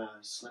with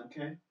Slim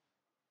K?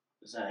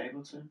 Is that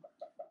Ableton?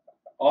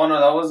 Oh no,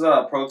 that was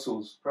Pro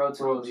Tools. Pro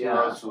Tools, yeah.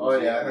 Pro Tools, Oh,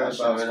 yeah, I heard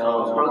about it.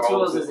 Pro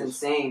Tools is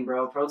insane,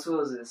 bro. Pro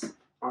Tools is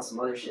on some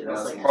other shit.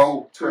 That's like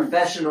Pro Tools.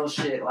 professional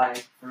shit,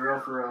 like for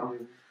real.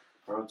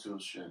 Pro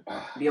Tools shit.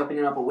 Be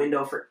opening up a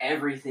window for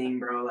everything,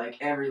 bro. Like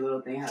every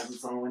little thing has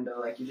its own window.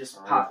 Like you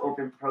just pop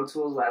open Pro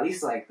Tools. Well, at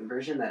least like the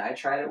version that I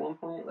tried at one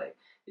point, like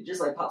it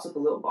just like pops up a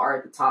little bar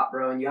at the top,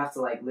 bro, and you have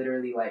to like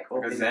literally like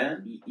open. Like a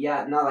Zan?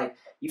 Yeah, not like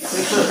you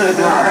click.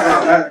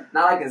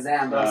 Not like a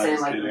Zan, but I'm saying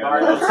like the bar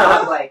at the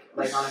top, like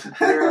on a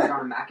computer, like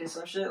on a Mac and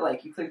some shit.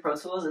 Like you click Pro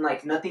Tools and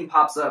like nothing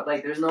pops up.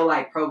 Like there's no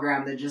like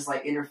program that just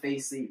like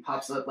interface that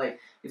pops up. Like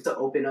you have to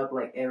open up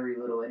like every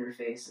little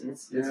interface, and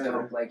it's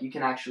dope. Like you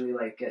can actually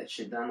like get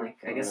shit done. Like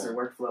I guess their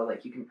workflow,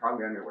 like you can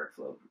program your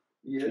workflow.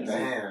 Yeah.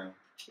 Damn.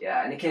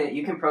 Yeah, and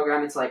you can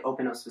program it to like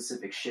open up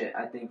specific shit.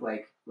 I think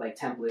like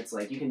templates,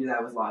 like you can do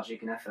that with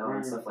Logic and FL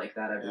and stuff like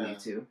that. I believe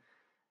too.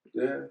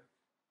 Yeah.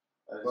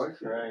 That's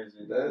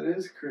crazy. That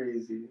is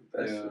crazy.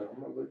 That shit,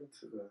 I'm gonna look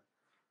into that.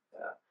 Yeah.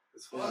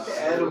 It's fucking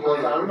edibles.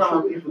 I don't know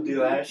how people do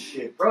that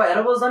shit. Bro,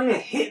 edibles don't even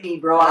hit me,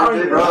 bro. I don't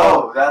even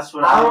Bro, that's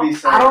what I I don't- be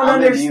saying. I don't I'm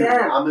understand.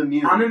 Immune. I'm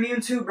immune. I'm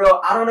immune too,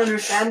 bro. I don't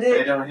understand They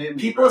it. don't hit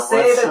me. People bro,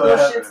 say that those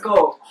whatsoever. shits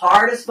go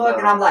hard as fuck, No.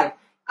 and I'm like,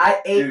 I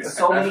ate Dude,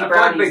 so many I feel like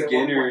brownies. at one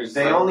beginners.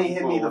 They Like, only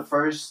hit me people- the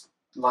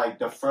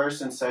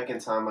first and second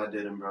time I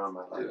did them, bro. In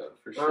my life. Yeah,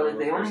 for point. sure. Bro,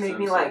 they only make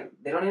me like,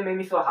 they don't even make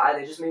me feel high.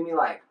 They just make me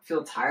like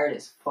feel tired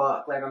as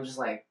fuck. Like I'm just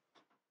like,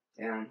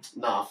 Damn.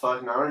 Nah,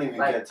 fuck, no, I don't even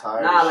Like, get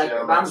tired. Nah, of like,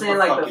 shit. but I'm saying,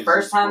 like, the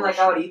first time, like,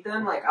 I would eat. eat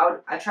them, like,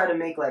 I try to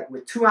make, like,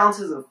 with 2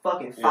 ounces of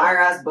fucking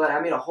fire-ass butter,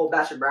 I made a whole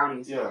batch of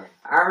brownies. Yeah.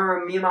 I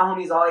remember me and my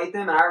homies all ate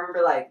them, and I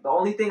remember, like, the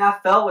only thing I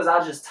felt was I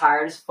was just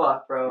tired as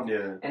fuck, bro.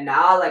 Yeah. And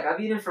now, like,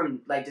 I've eaten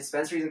from, like,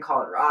 dispensaries in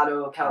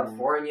Colorado,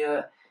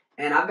 California,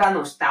 and I've gotten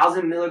those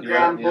 1,000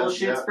 milligram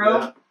bullshits, bro.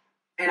 Yeah.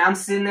 And I'm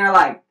sitting there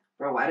like,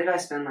 bro, why did I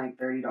spend like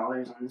 $30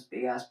 on this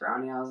big ass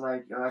brownie? I was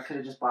like, yo, I could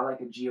have just bought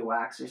like a Geo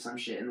Wax or some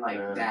shit and like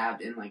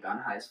dabbed and like gone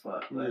high as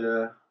fuck. But,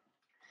 Yeah.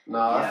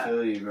 Nah, I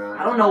feel you, bro.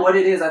 I don't know what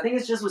it is. I think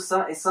it's just with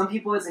some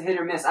people it's a hit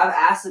or miss. I've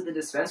asked at the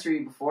dispensary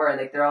before,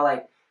 like they're all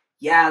like,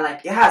 yeah,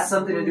 like it has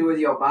something to do with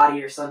your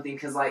body or something,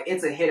 because like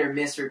it's a hit or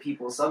miss for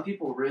people. Some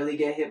people really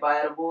get hit by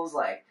edibles.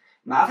 Like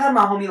I've had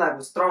my homie like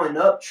was throwing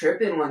up,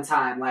 tripping one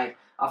time, like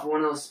off of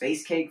one of those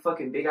space cake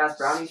fucking big ass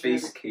brownies.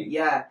 Space cake.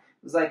 Yeah.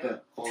 It was like a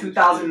Holy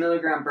 2,000 shit.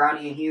 milligram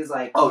brownie, and he was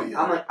like, Oh, yeah.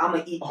 I'm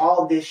gonna eat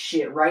all this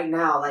shit right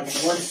now, like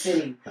in one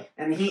sitting.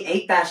 And he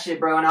ate that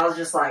shit, bro, and I was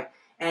just like,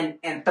 and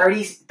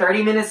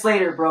 30 minutes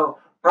later, bro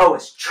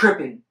was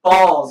tripping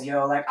balls,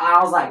 yo. Like,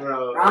 I was like,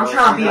 bro, I'm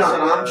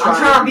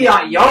trying to be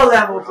on your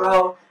level,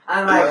 bro.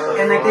 I'm like,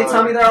 and like, they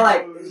tell me, they're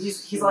like,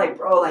 he's like,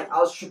 bro, like, I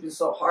was tripping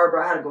so hard,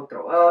 bro, I had to go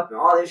throw up and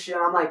all this shit.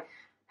 And I'm like,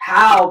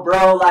 how,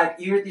 bro? Like,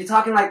 you're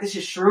talking like this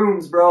is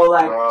shrooms, bro.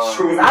 Like,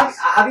 shrooms.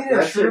 I've eaten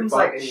shrooms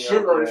like a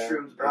shitload of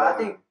shrooms, bro. I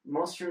think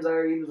most shrooms I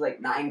ever eaten was like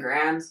 9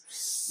 grams.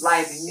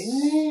 Like,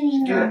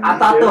 dude, I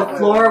thought the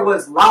floor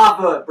was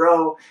lava,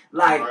 bro.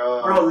 Like,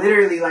 bro,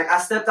 literally, like, I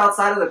stepped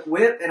outside of the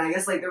whip, and I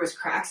guess, like, there was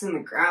cracks in the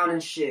ground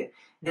and shit.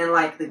 And,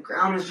 like, the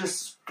ground was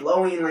just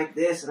flowing like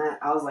this, and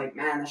I was like,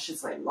 man, that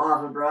shit's like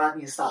lava, bro. I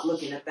need to stop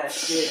looking at that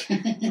shit.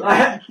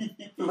 Like,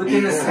 look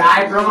in the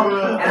sky,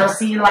 bro, and I'm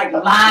seeing, like,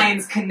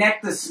 lines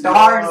connect the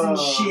stars and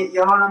shit,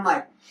 yo. And I'm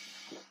like,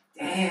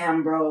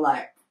 damn, bro,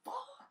 like, fuck.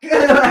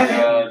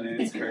 Yeah,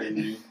 dude, it's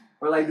crazy.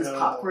 Or, like, this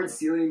popcorn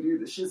ceiling,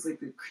 dude. This shit's, like,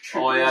 the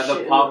Oh, yeah,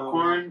 the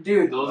popcorn.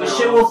 Dude, Those the are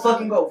shit will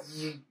fucking go.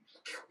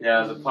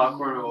 Yeah, the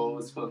popcorn will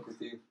always fuck with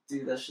you.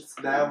 Dude, that shit's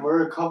Damn,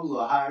 we're a couple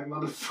of high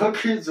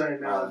motherfuckers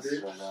right now,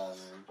 dude.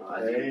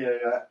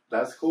 Yeah,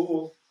 that's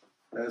cool.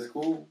 That's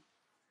cool.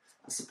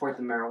 I support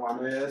the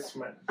marijuana. Yeah, that's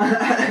smart.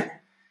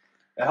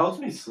 It helps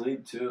me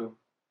sleep too.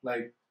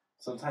 Like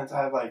sometimes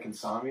I have like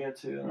insomnia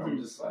too, and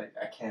I'm just like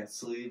I can't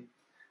sleep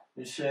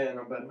and shit. And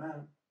I'm like,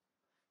 man,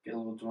 get a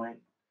little joint,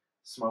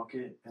 smoke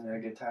it, and then I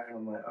get tired. And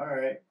I'm like, all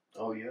right,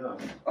 Oh, yeah.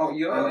 Oh,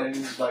 yeah. and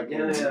then it's like,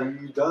 Yeah.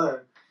 you done,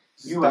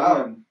 you Done.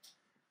 out.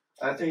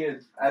 I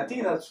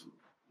think that's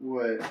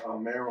what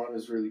marijuana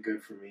is really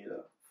good for me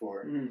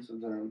for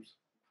sometimes.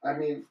 I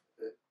mean,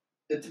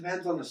 it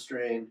depends on the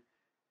strain.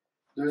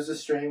 There's a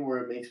strain where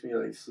it makes me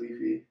like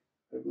sleepy,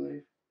 I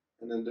believe.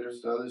 And then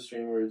there's the other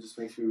strain where it just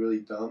makes me really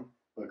dumb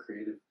but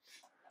creative.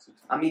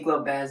 I'm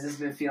Miklo Benz. This has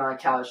been Feel on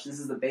Couch. This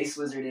is the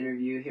Basswizrd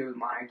Interview here with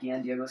Monarchy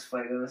and Diego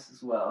Fuegos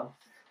as well.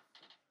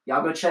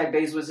 Y'all go check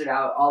Basswizrd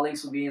out. All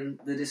links will be in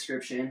the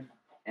description.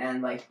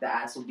 And, like, the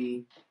ads will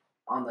be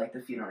on, like,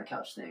 the Feel on the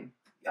Couch thing.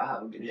 Y'all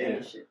have a good day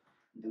and shit.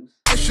 Deuce.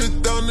 Shut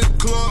down the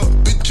club,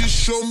 bitches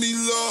show me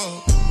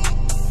love.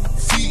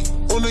 Feet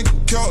on the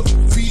couch,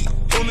 feet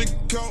on the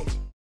couch.